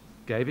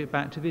 gave it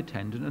back to the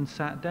attendant, and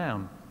sat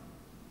down.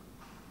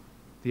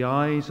 The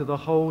eyes of the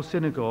whole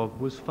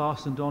synagogue was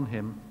fastened on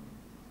him.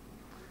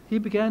 He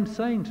began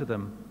saying to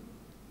them,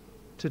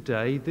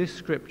 "Today this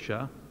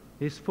scripture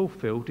is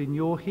fulfilled in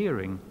your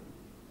hearing."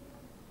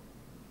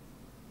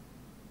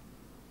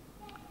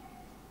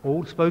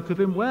 All spoke of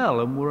him well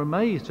and were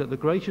amazed at the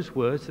gracious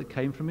words that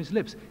came from his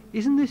lips.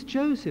 "Isn't this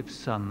Joseph's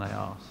son?" they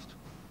asked.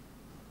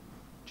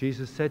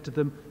 Jesus said to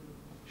them,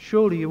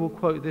 "Surely you will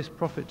quote this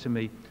prophet to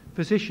me,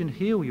 'Physician,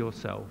 heal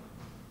yourself.'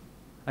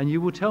 And you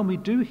will tell me,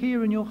 'Do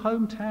here in your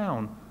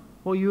hometown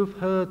what you have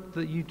heard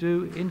that you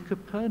do in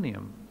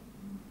Capernaum.'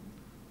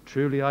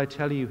 Truly I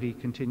tell you," he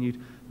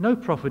continued, "no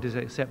prophet is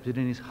accepted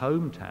in his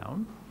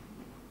hometown.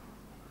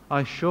 I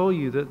assure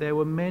you that there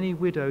were many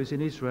widows in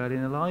Israel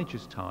in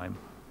Elijah's time,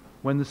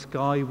 when the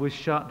sky was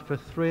shut for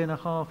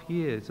 3.5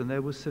 years and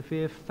there was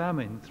severe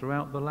famine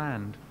throughout the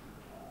land.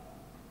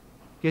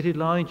 Yet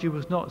Elijah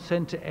was not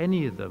sent to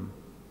any of them,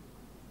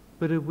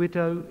 but a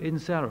widow in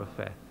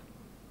Zarephath,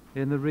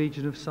 in the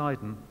region of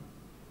Sidon.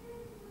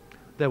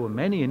 There were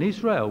many in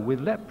Israel with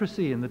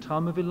leprosy in the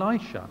time of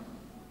Elisha,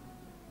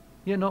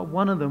 yet not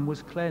one of them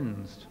was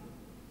cleansed,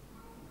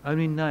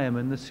 only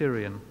Naaman the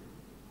Syrian."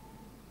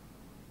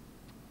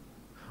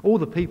 All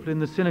the people in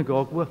the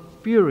synagogue were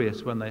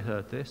furious when they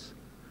heard this.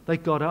 They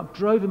got up,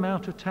 drove him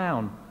out of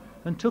town,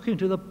 and took him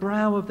to the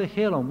brow of the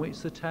hill on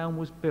which the town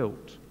was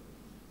built,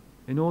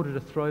 in order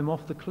to throw him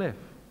off the cliff.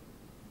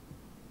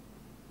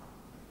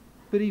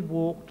 But he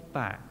walked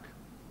back,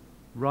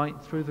 right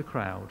through the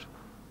crowd,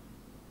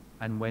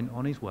 and went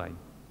on his way.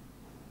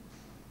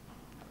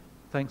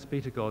 Thanks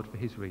be to God for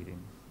his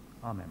reading.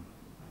 Amen.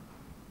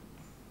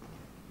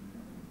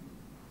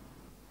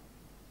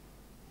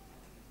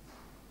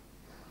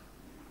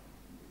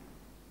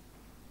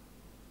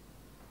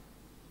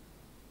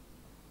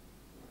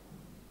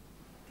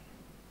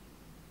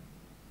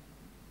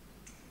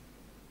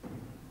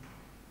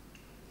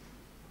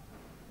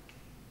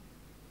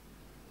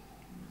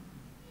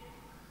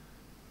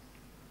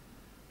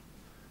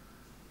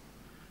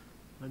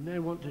 I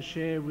now want to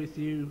share with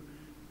you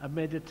a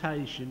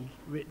meditation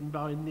written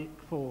by Nick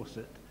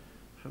Fawcett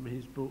from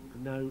his book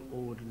No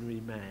Ordinary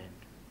Man.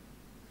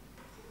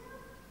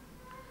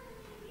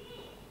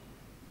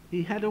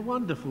 He had a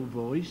wonderful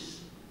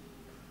voice,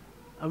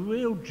 a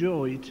real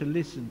joy to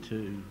listen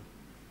to,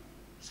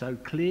 so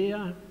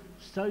clear,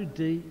 so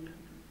deep,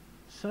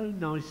 so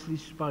nicely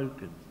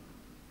spoken.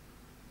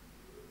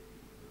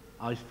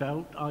 I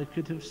felt I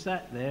could have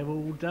sat there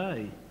all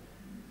day,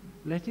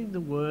 letting the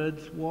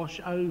words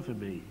wash over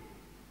me.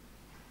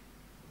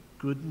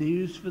 Good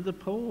news for the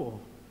poor,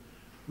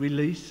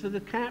 release for the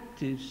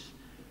captives,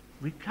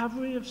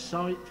 recovery of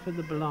sight for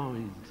the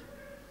blind.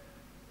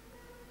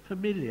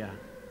 Familiar,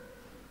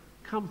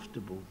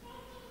 comfortable,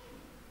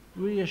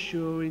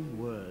 reassuring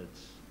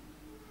words.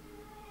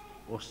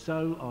 Or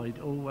so I'd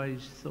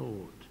always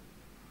thought.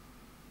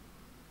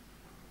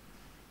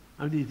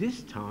 Only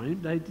this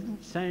time they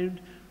didn't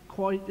sound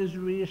quite as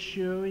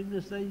reassuring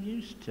as they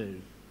used to.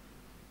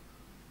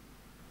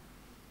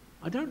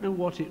 I don't know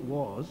what it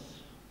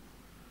was,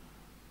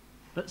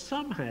 but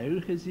somehow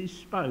as he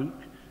spoke,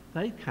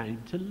 they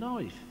came to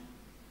life,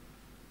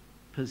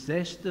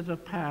 possessed of a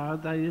power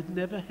they had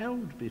never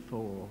held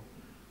before,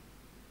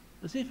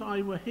 as if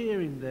I were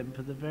hearing them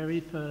for the very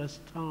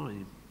first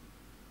time.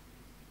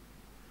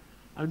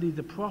 Only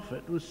the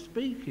prophet was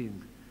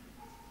speaking,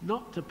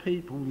 not to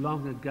people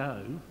long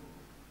ago,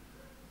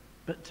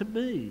 but to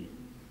me,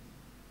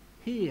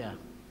 here,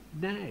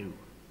 now.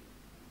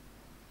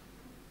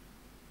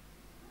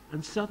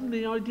 And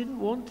suddenly I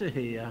didn't want to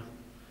hear,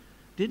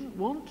 didn't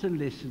want to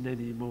listen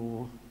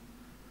anymore,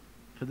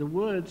 for the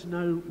words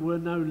were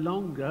no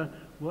longer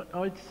what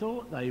I'd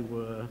thought they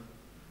were,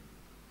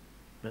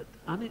 but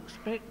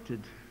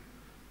unexpected,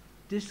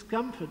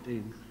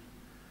 discomforting,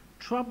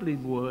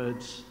 troubling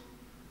words.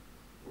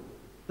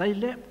 They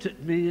leapt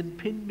at me and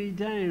pinned me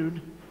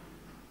down,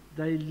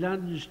 They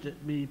lunged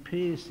at me,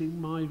 piercing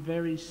my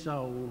very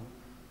soul.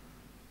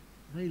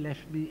 They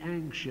left me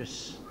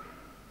anxious,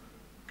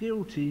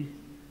 guilty,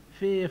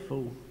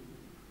 fearful,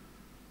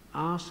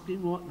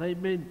 asking what they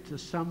meant to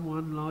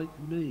someone like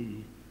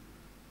me,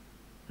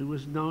 who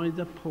was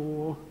neither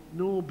poor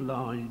nor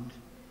blind,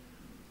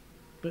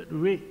 but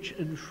rich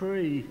and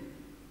free.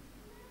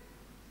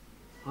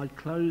 I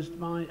closed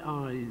my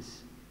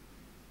eyes,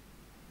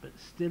 but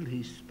still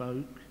he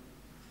spoke,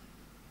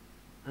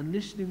 and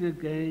listening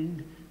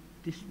again,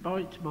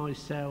 despite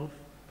myself,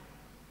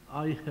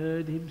 I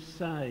heard him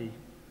say,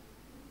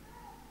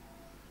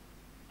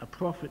 "A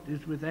prophet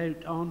is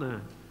without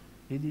honour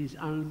in his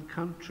own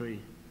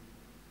country."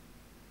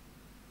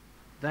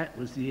 That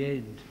was the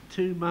end.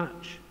 Too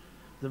much.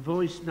 The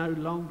voice no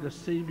longer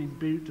seeming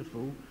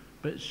beautiful,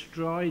 but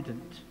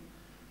strident.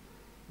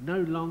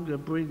 No longer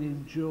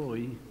bringing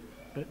joy,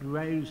 but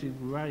rousing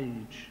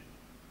rage.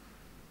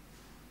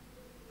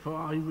 For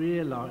I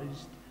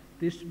realized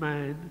this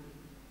man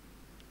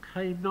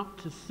came not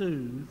to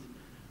soothe,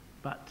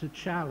 but to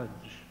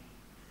challenge.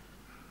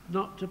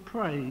 Not to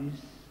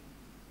praise,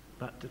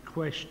 but to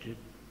question.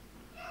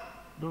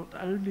 Not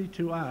only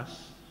to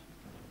us,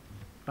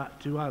 but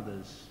to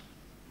others.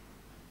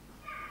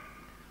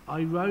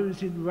 I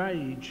rose in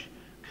rage,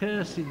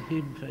 cursing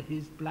him for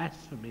his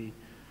blasphemy,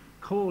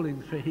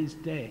 calling for his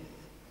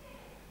death.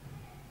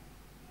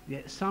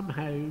 Yet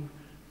somehow,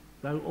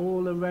 though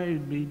all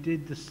around me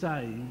did the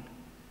same,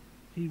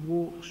 he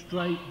walked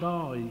straight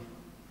by,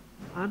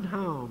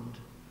 unharmed,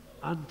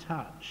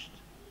 untouched.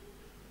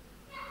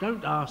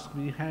 Don't ask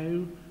me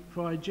how,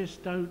 for I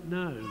just don't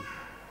know.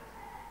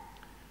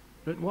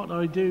 But what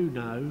I do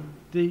know,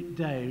 deep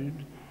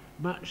down,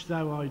 much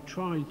though I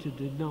try to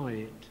deny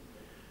it,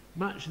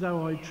 much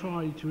though I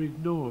try to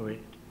ignore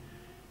it,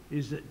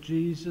 is that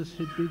Jesus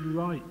had been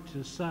right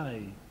to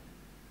say,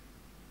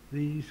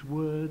 "These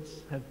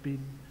words have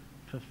been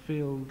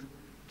fulfilled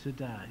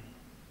today."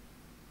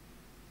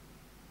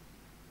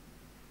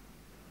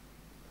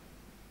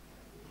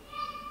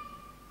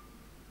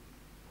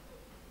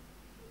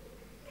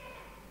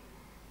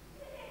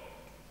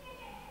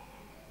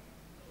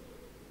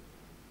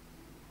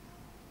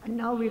 And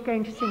now we're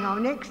going to sing our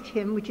next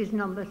hymn, which is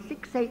number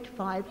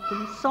 685,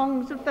 from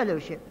Songs of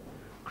Fellowship.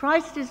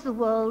 Christ is the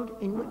world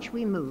in which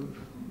we move.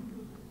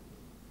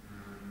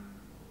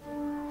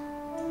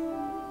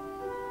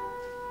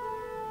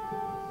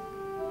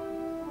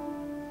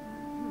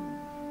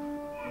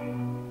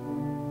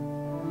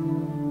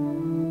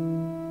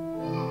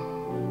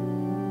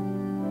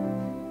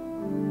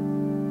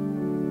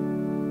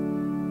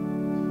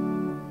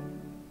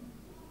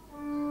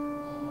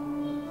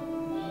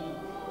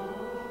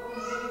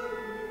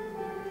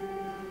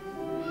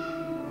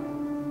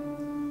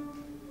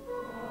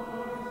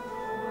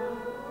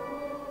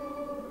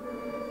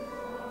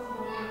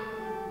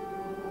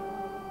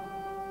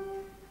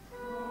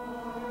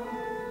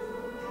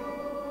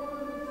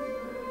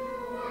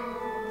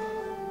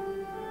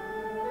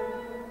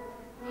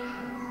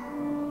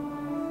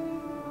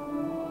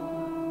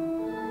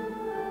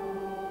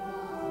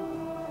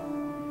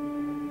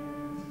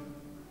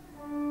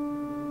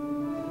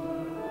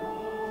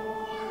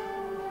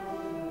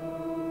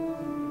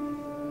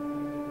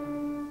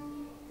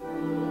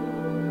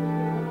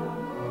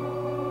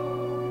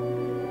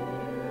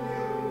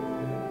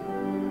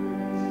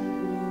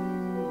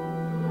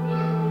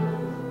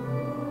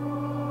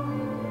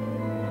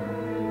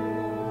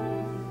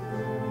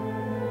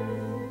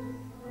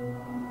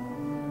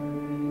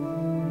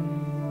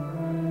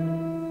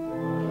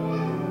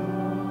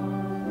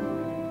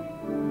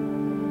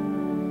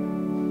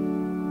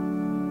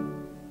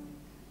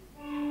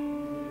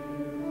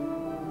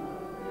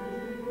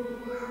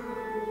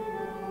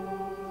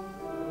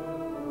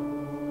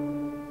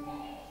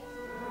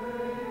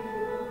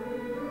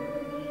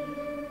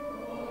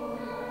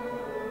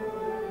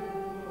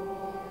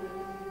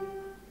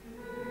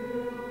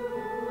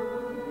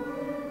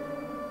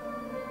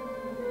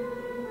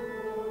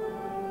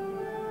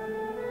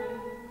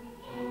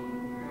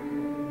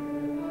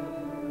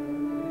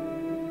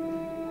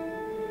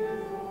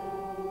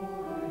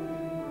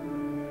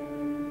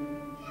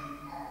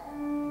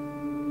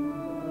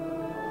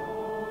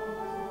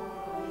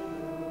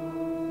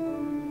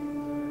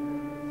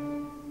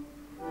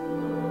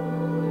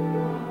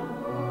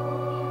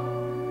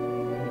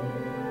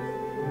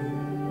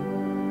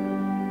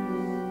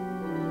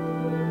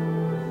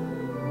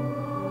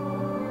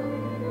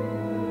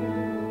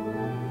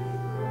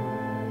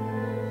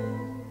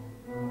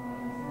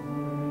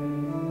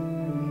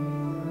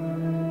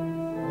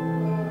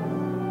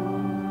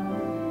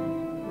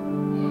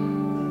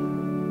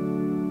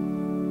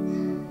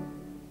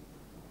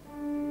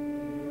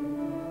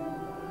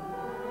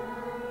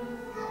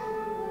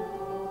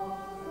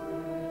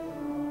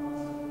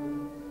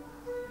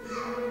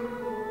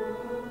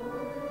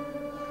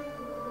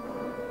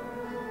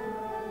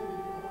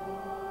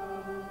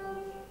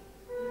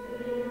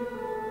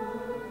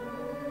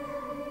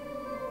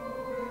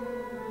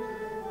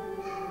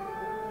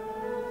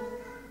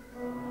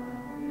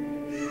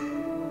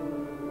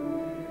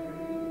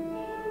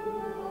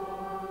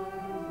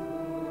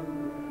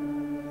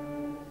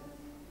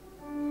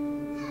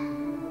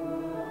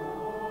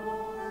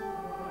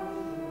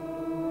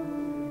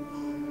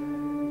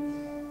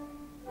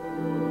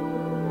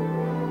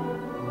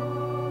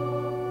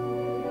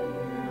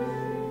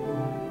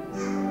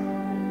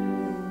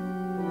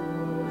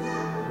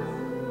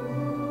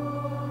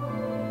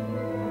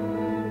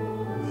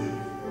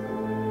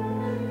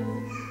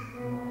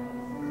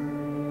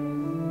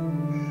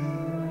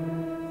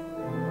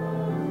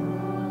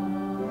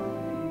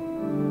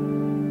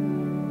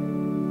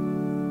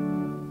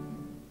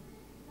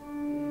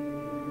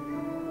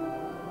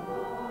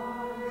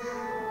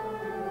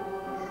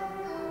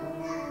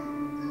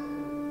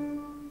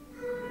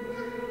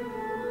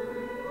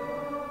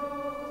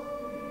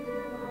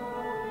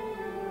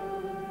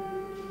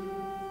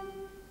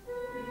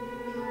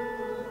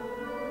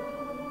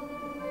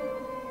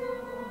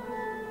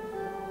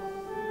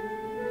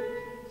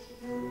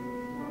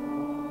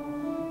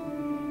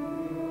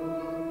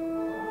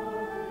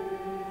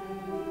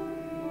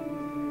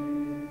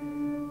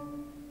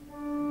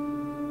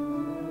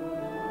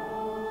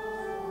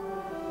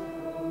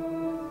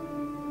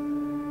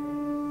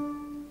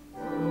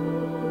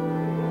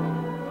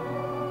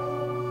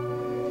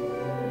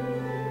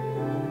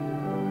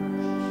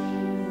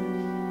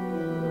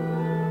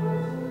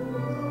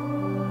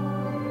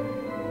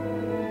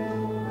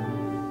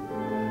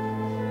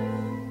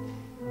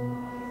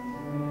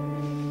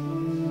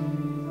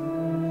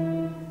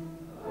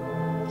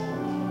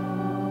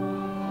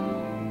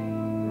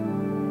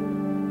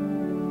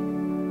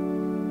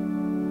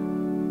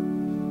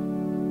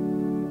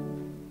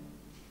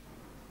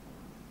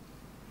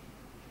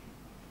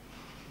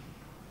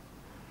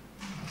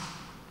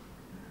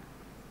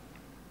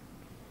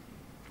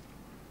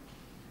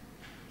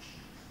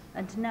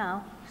 And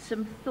now,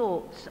 some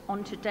thoughts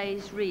on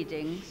today's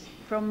readings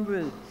from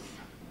Ruth.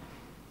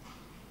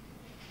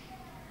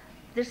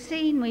 The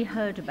scene we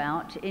heard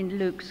about in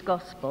Luke's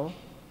Gospel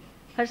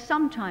has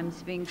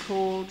sometimes been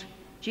called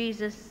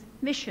Jesus'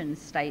 mission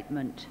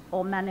statement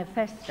or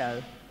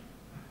manifesto,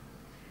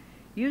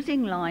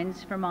 using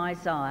lines from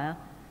Isaiah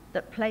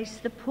that place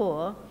the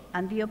poor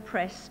and the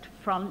oppressed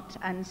front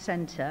and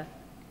centre.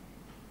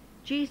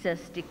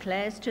 Jesus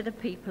declares to the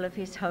people of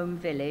his home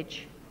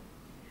village,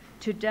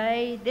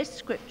 "Today this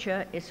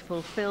scripture is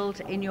fulfilled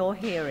in your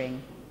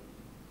hearing."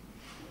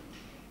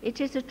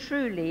 It is a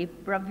truly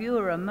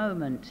bravura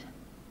moment.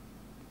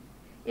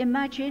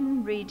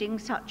 Imagine reading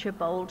such a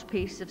bold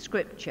piece of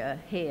scripture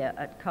here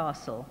at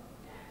Castle,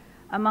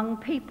 among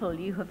people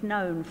you have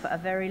known for a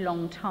very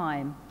long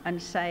time,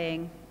 and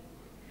saying,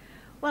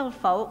 "Well,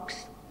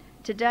 folks,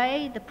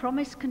 today the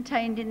promise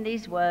contained in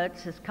these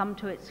words has come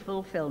to its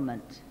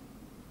fulfillment."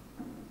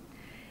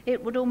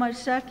 It would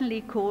almost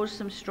certainly cause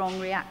some strong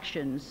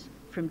reactions,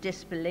 from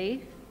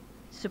disbelief,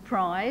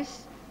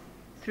 surprise,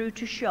 through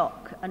to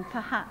shock and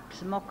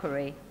perhaps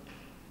mockery.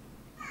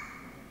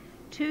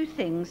 Two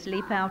things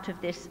leap out of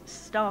this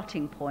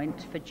starting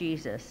point for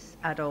Jesus'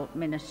 adult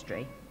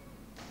ministry.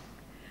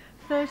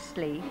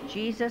 Firstly,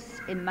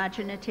 Jesus'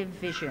 imaginative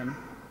vision.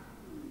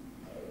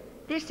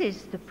 This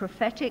is the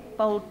prophetic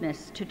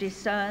boldness to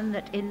discern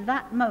that in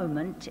that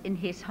moment in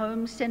his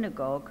home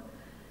synagogue,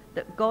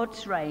 that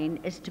God's reign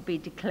is to be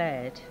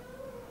declared.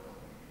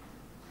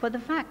 For the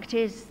fact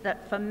is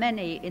that for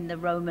many in the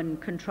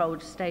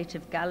Roman-controlled state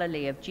of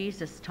Galilee of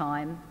Jesus'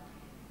 time,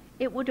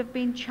 it would have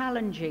been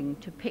challenging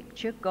to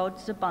picture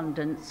God's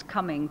abundance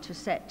coming to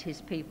set his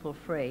people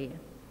free.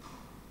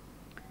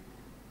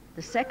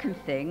 The second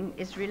thing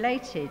is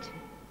related.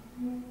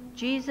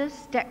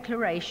 Jesus'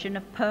 declaration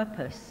of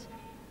purpose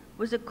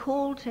was a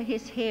call to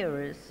his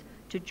hearers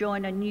to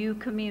join a new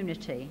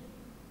community.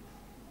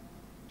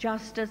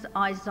 Just as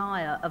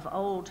Isaiah of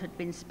old had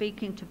been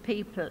speaking to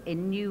people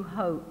in new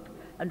hope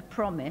and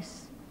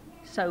promise,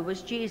 so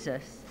was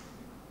Jesus.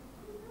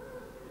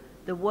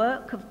 The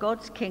work of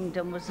God's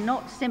kingdom was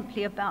not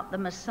simply about the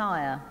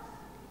Messiah.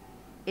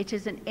 It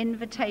is an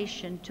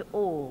invitation to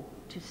all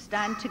to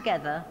stand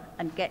together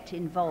and get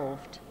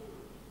involved.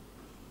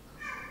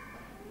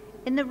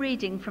 In the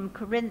reading from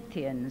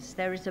Corinthians,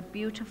 there is a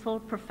beautiful,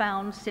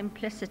 profound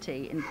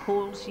simplicity in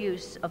Paul's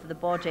use of the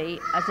body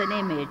as an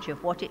image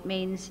of what it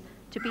means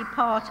to be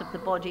part of the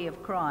body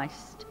of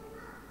Christ.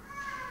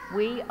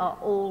 We are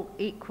all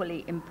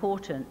equally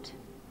important.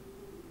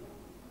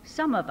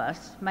 Some of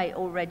us may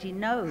already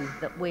know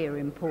that we're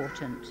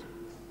important.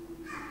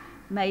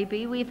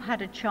 Maybe we've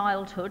had a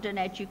childhood and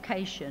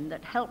education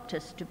that helped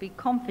us to be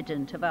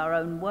confident of our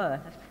own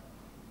worth.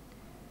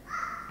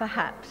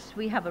 Perhaps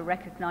we have a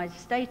recognized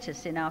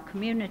status in our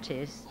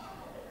communities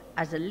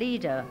as a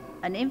leader,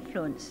 an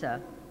influencer,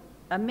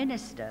 a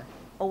minister,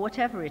 or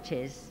whatever it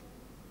is.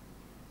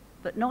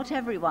 But not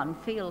everyone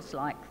feels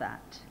like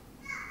that.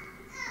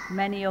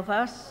 Many of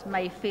us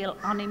may feel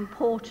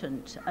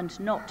unimportant and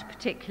not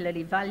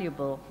particularly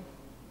valuable.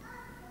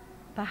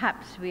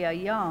 Perhaps we are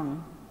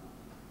young,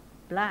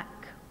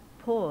 black,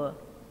 poor,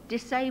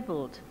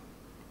 disabled,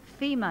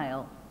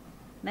 female,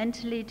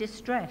 mentally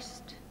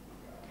distressed.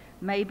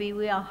 Maybe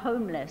we are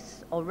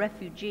homeless or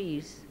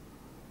refugees.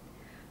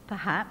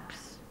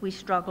 Perhaps we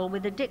struggle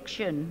with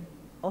addiction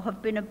or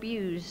have been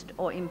abused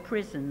or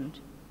imprisoned.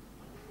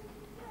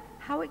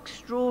 How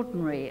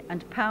extraordinary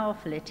and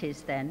powerful it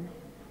is then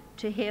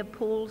to hear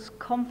Paul's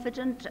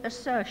confident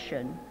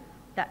assertion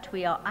that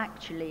we are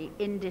actually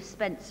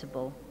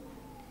indispensable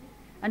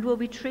and will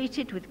be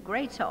treated with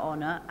greater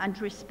honor and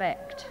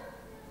respect.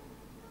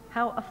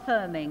 How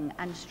affirming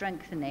and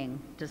strengthening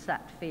does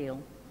that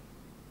feel?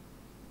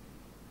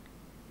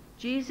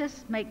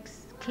 Jesus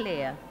makes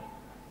clear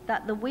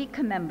that the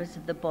weaker members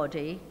of the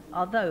body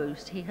are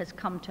those he has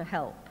come to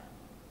help.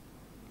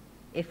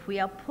 If we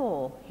are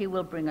poor, he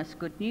will bring us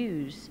good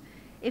news.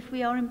 If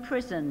we are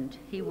imprisoned,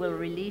 he will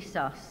release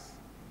us.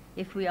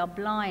 If we are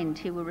blind,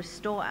 he will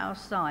restore our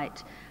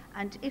sight.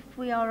 And if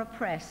we are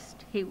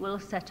oppressed, he will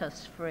set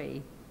us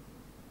free.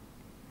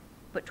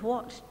 But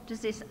what does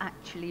this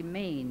actually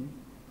mean?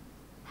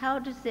 How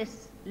does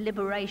this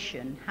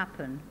liberation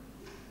happen?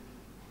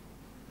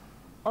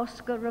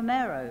 Oscar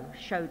Romero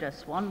showed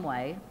us one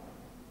way.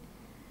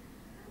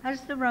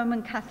 As the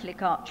Roman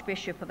Catholic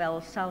Archbishop of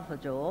El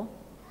Salvador,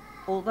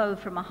 although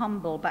from a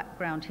humble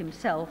background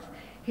himself,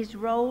 his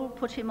role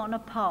put him on a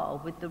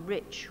par with the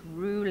rich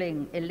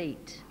ruling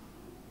elite.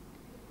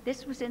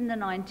 This was in the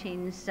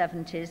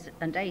 1970s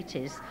and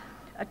 80s,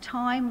 a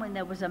time when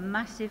there was a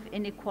massive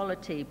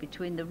inequality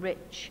between the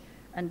rich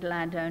and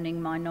land-owning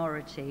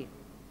minority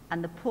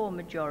and the poor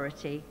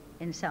majority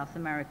in South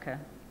America.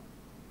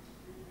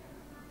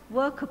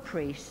 Worker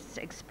priests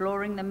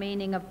exploring the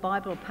meaning of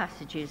Bible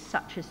passages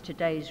such as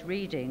today's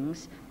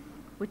readings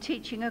were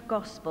teaching a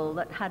gospel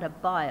that had a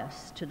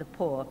bias to the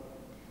poor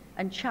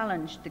and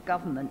challenged the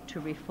government to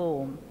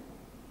reform.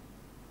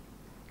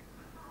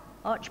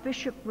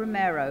 Archbishop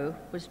Romero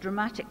was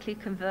dramatically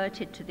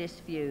converted to this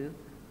view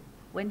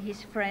when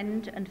his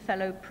friend and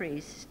fellow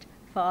priest,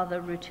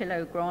 Father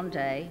Rutillo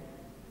Grande,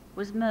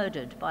 was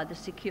murdered by the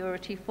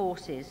security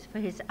forces for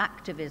his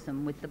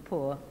activism with the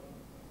poor.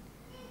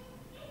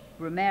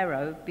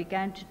 Romero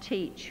began to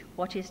teach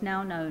what is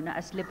now known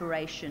as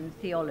liberation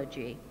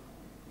theology,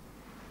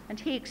 and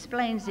he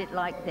explains it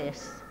like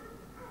this: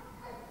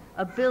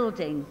 a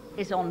building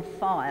is on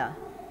fire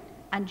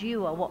and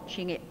you are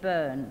watching it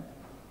burn,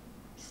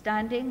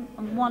 standing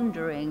and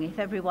wondering if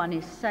everyone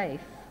is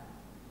safe.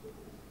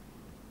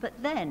 But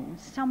then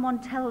someone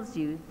tells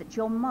you that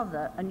your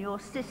mother and your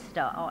sister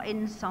are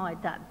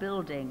inside that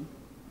building.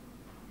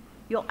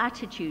 Your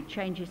attitude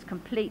changes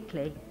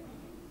completely.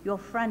 You're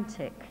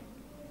frantic.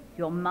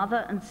 Your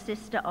mother and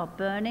sister are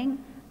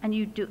burning, and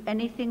you'd do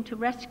anything to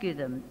rescue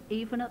them,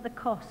 even at the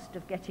cost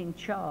of getting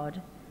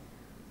charred.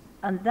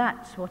 And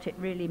that's what it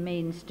really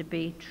means to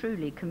be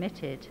truly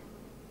committed.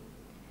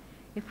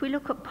 If we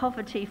look at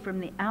poverty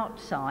from the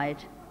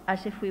outside,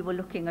 as if we were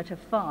looking at a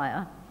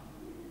fire,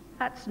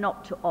 that's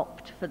not to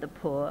opt for the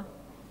poor.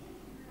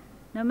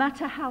 No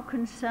matter how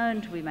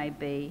concerned we may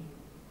be,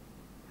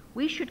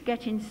 we should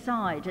get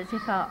inside as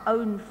if our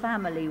own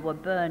family were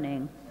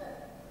burning.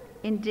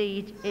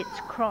 Indeed, it's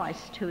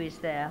Christ who is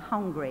there,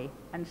 hungry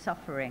and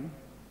suffering.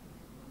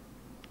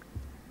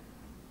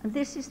 And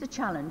this is the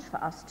challenge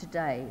for us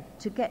today,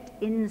 to get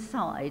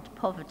inside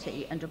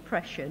poverty and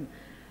oppression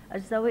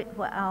as though it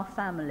were our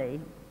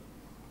family.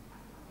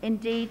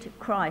 Indeed,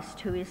 Christ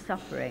who is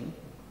suffering.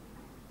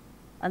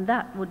 And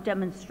that would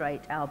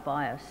demonstrate our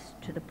bias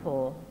to the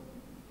poor.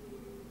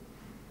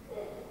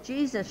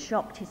 Jesus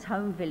shocked his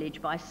home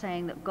village by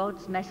saying that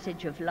God's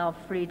message of love,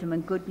 freedom,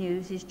 and good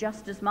news is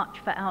just as much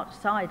for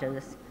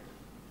outsiders.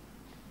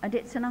 And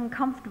it's an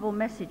uncomfortable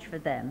message for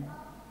them.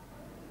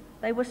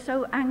 They were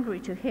so angry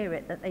to hear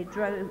it that they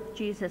drove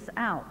Jesus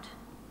out.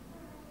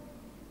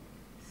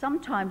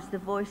 Sometimes the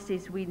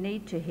voices we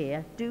need to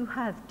hear do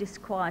have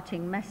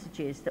disquieting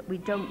messages that we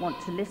don't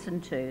want to listen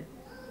to.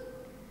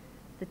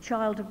 The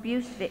child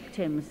abuse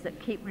victims that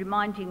keep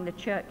reminding the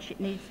church it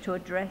needs to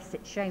address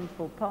its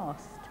shameful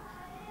past.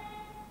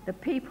 The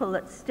people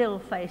that still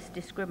face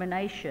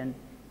discrimination,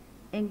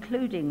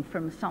 including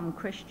from some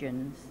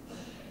Christians.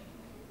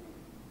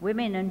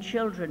 Women and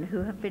children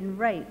who have been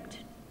raped,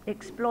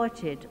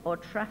 exploited, or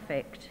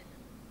trafficked,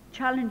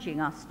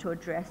 challenging us to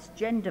address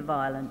gender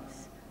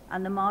violence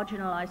and the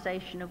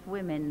marginalisation of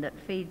women that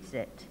feeds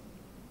it.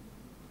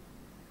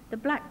 The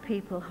black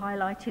people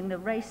highlighting the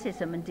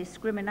racism and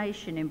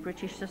discrimination in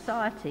British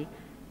society,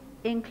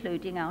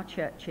 including our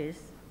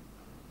churches.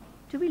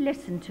 Do we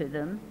listen to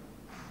them?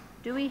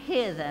 Do we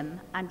hear them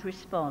and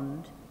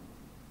respond?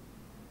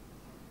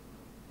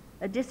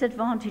 A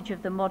disadvantage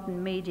of the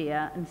modern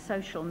media and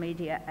social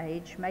media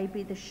age may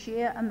be the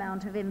sheer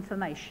amount of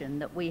information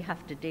that we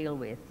have to deal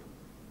with.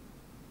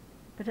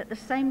 But at the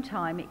same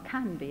time, it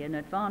can be an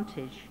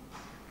advantage.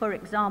 For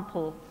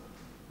example,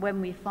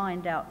 when we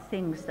find out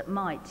things that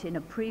might, in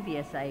a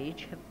previous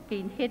age, have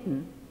been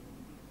hidden,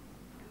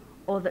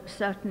 or that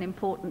certain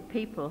important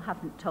people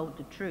haven't told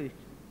the truth.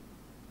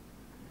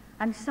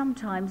 And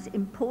sometimes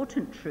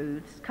important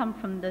truths come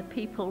from the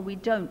people we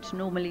don't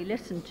normally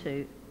listen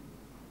to.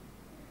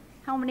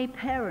 How many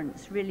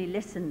parents really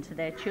listen to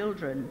their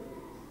children?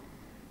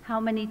 How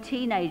many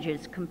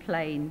teenagers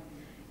complain,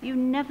 "You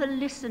never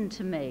listen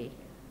to me"?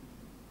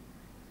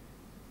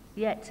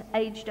 Yet,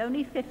 aged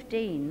only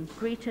 15,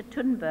 Greta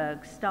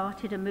Thunberg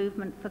started a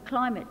movement for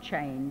climate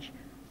change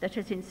that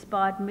has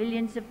inspired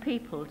millions of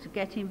people to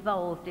get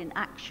involved in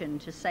action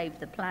to save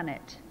the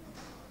planet.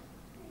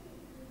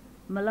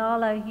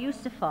 Malala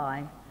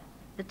Yousafzai,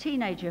 the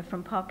teenager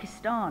from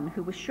Pakistan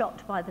who was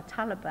shot by the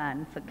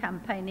Taliban for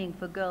campaigning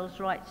for girls'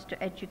 rights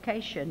to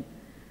education,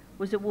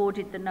 was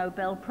awarded the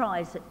Nobel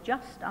Prize at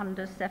just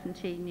under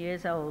 17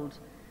 years old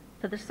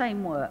for the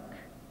same work.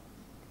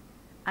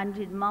 And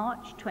in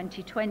March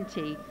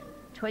 2020,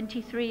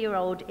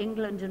 23-year-old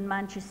England and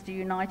Manchester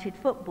United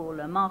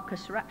footballer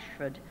Marcus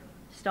Rashford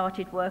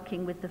started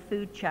working with the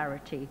food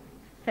charity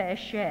Fair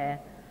Share,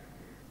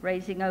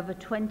 raising over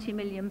 £20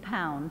 million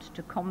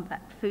to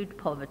combat food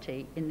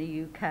poverty in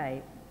the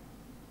UK,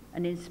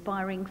 and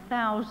inspiring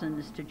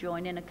thousands to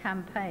join in a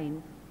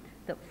campaign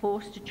that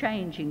forced a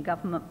change in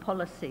government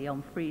policy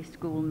on free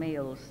school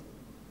meals.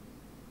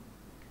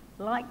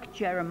 Like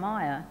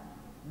Jeremiah,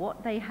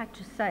 what they had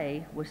to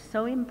say was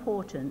so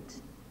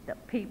important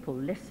that people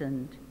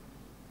listened.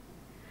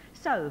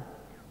 So,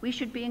 we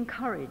should be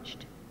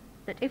encouraged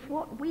that if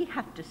what we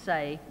have to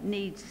say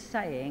needs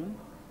saying,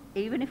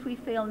 even if we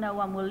feel no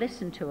one will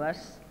listen to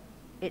us,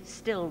 it's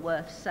still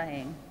worth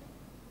saying.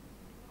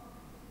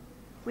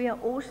 We are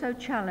also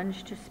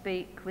challenged to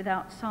speak with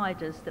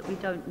outsiders that we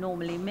don't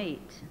normally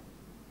meet.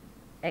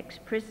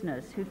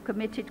 Ex-prisoners who've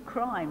committed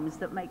crimes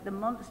that make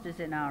them monsters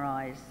in our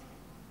eyes.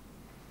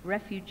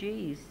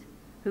 Refugees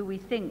who we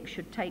think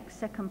should take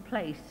second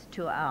place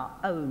to our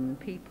own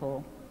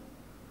people.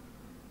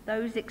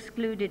 Those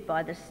excluded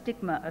by the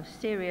stigma of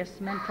serious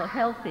mental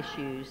health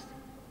issues.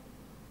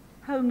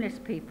 Homeless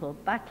people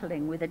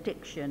battling with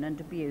addiction and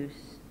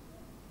abuse.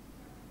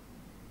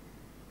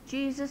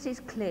 Jesus is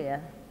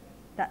clear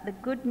that the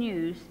good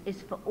news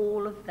is for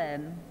all of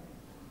them.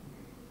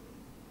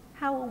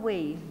 How are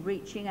we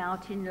reaching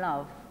out in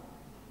love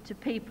to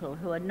people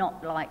who are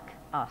not like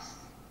us?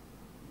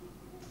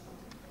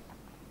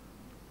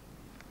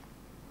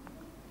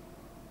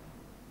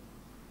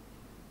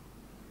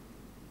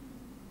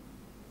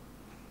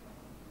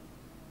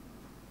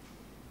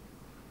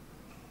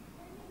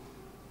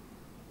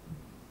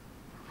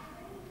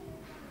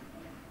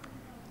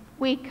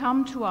 We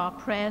come to our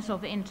prayers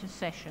of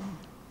intercession.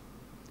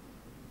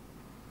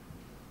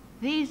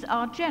 These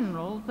are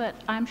general, but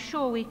I'm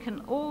sure we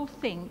can all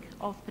think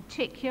of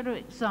particular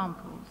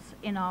examples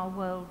in our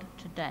world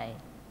today.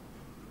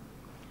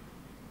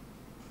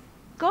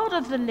 God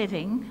of the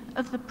living,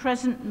 of the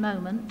present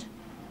moment,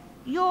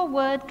 your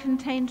word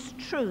contains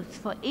truth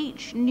for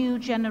each new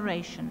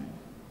generation.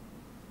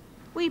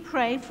 We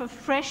pray for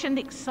fresh and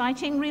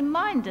exciting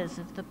reminders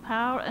of the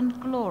power and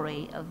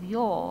glory of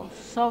your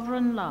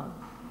sovereign love.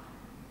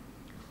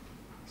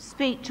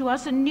 Speak to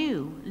us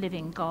anew,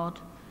 living God,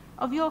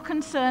 of your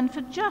concern for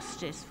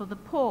justice for the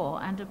poor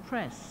and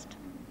oppressed.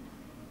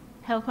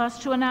 Help us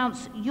to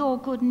announce your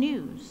good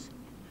news,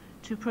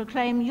 to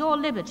proclaim your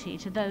liberty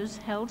to those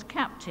held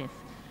captive,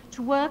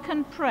 to work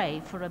and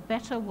pray for a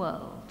better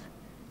world.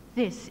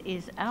 This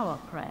is our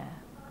prayer.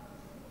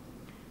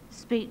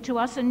 Speak to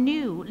us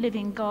anew,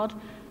 living God,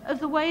 of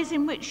the ways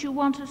in which you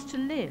want us to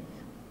live.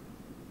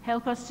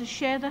 Help us to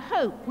share the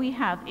hope we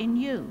have in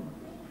you,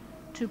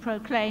 to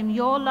proclaim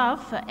your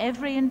love for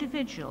every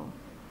individual,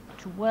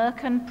 to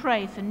work and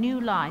pray for new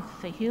life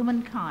for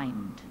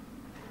humankind.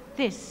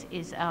 This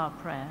is our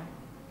prayer.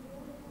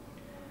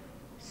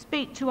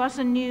 Speak to us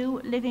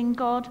anew, living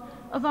God,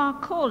 of our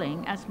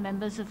calling as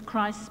members of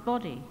Christ's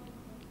body.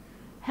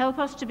 Help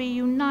us to be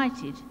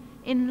united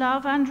in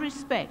love and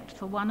respect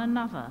for one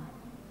another,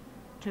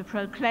 to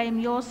proclaim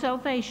your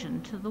salvation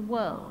to the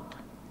world,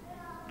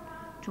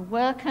 to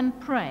work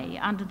and pray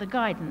under the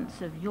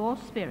guidance of your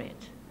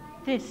Spirit.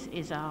 This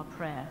is our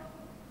prayer.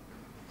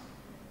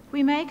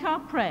 We make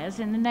our prayers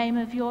in the name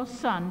of your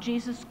Son,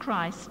 Jesus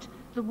Christ,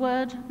 the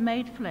Word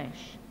made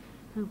flesh,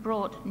 who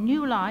brought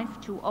new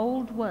life to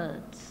old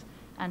words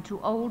and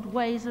to old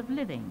ways of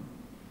living,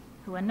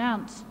 who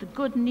announced the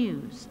good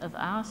news of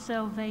our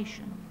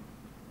salvation.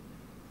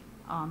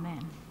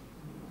 Amen.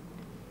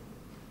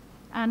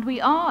 And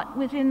we are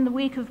within the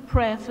week of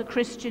prayer for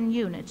Christian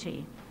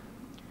unity,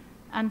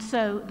 and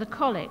so the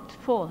collect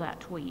for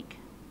that week.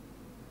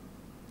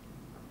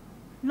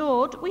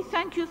 Lord, we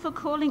thank you for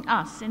calling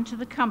us into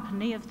the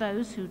company of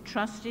those who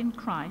trust in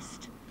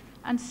Christ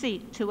and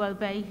seek to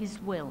obey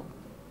his will.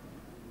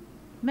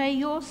 May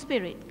your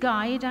Spirit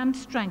guide and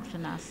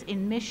strengthen us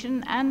in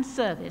mission and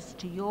service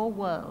to your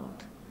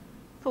world,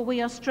 for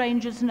we are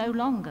strangers no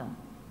longer,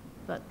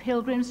 but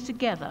pilgrims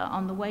together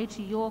on the way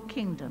to your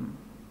kingdom.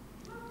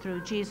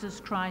 Through Jesus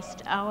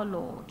Christ our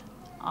Lord.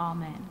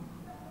 Amen.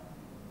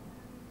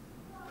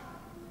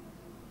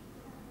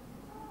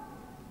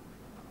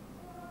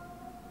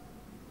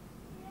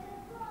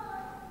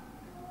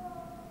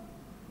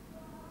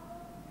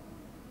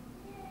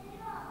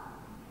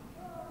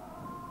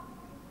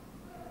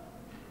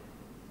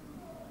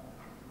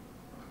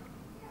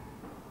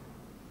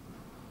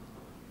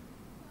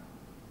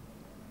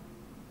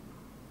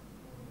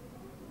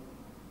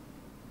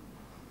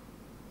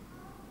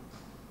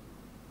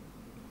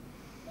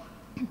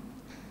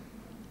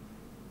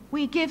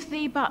 We give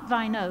thee but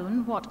thine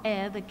own,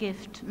 whate'er the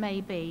gift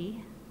may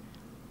be.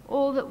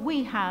 All that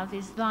we have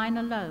is thine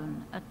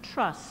alone, a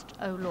trust,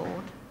 O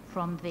Lord,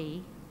 from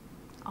thee.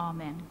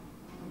 Amen.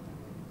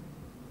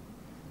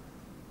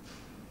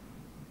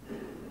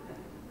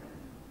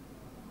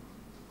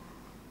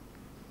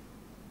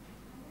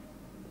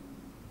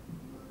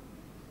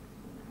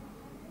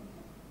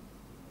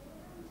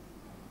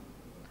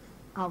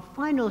 Our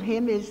final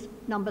hymn is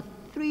number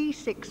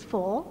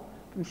 364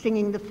 from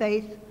Singing the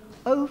Faith,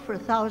 Oh, for a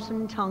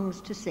Thousand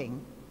Tongues to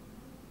Sing.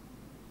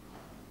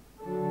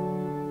 Amen.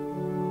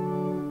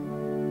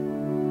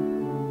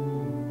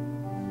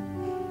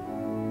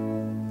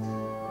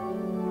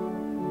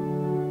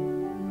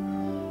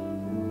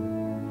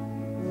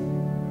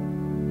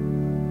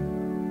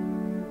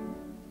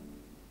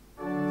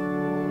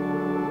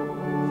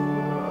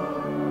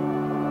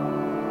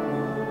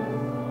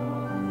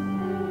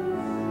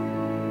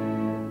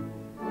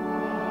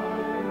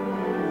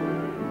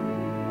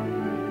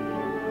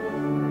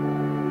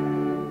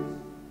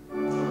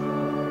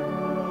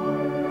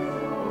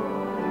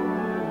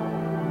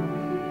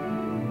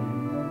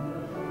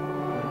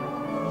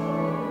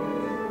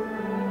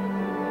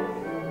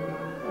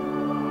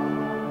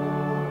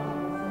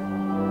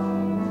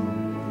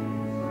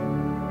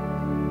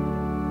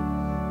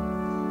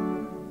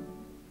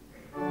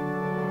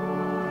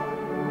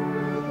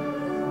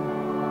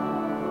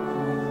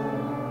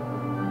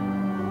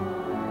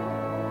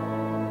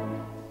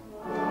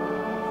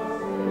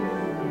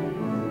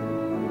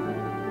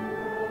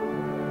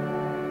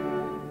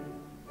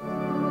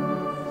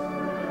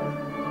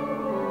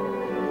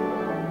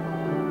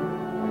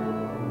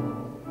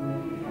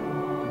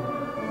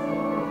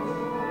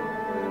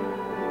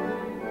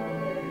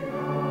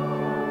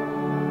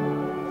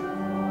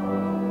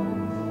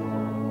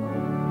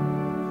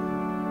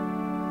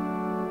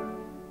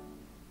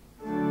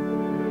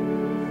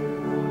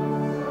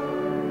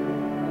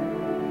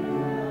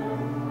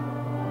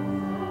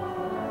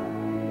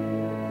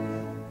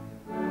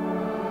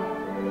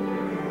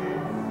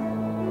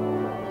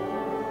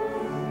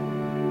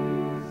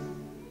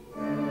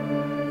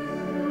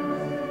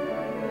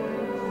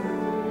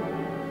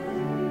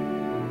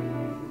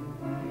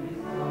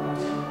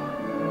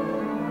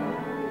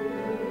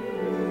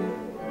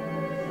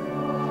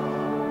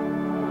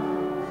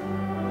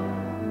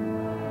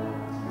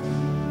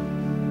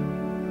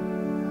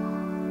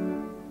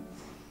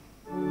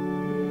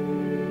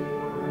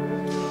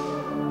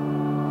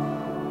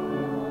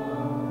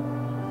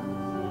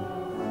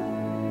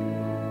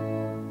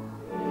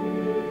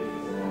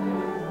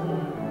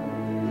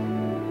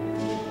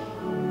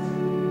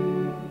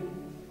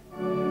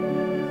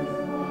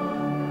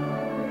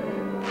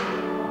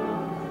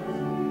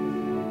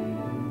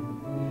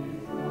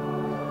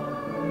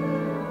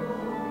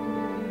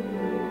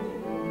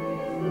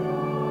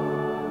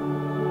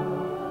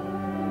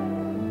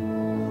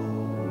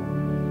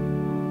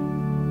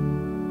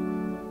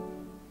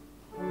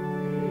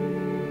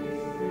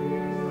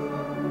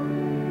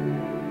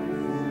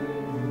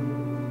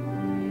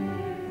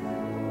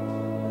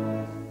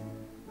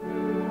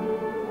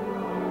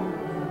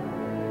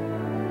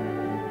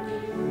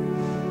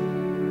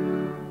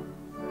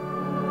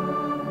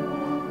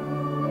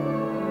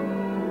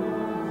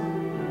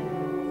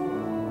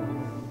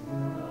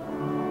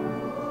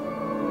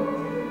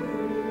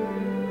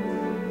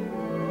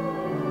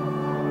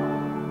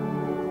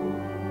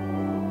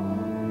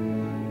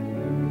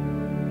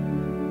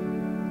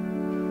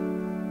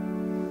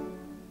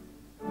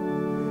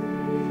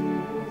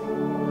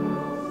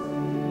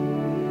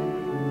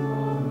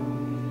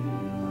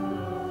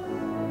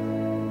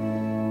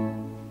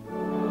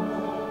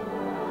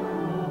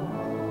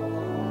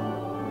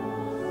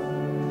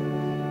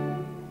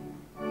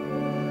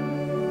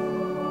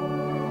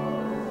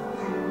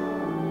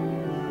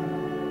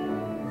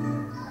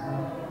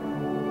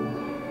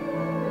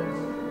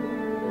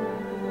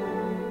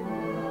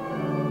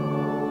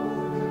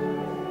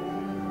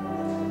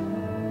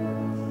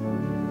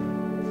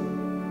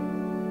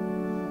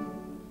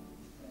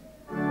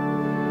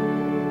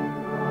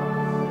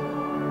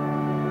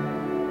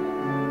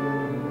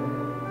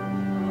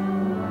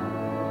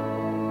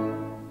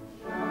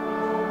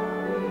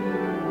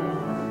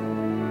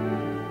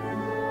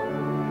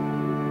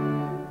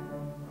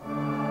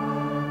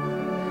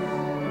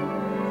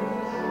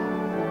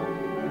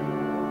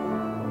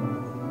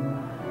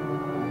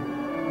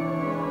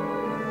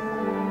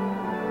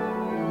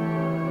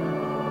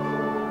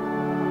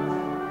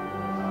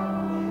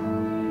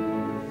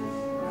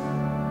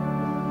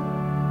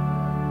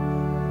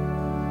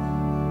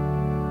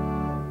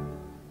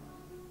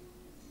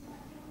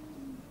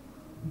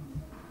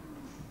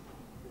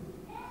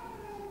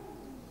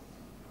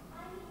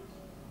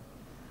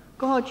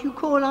 God, you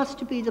call us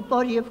to be the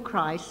body of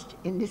Christ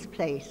in this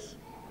place.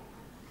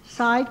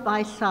 Side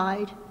by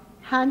side,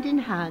 hand in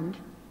hand,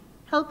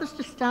 help us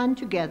to stand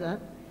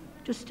together,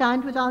 to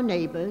stand with our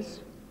neighbours,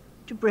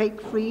 to break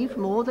free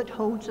from all that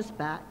holds us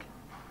back,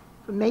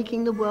 from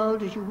making the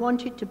world as you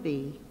want it to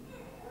be.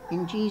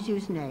 In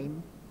Jesus'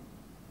 name,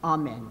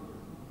 amen.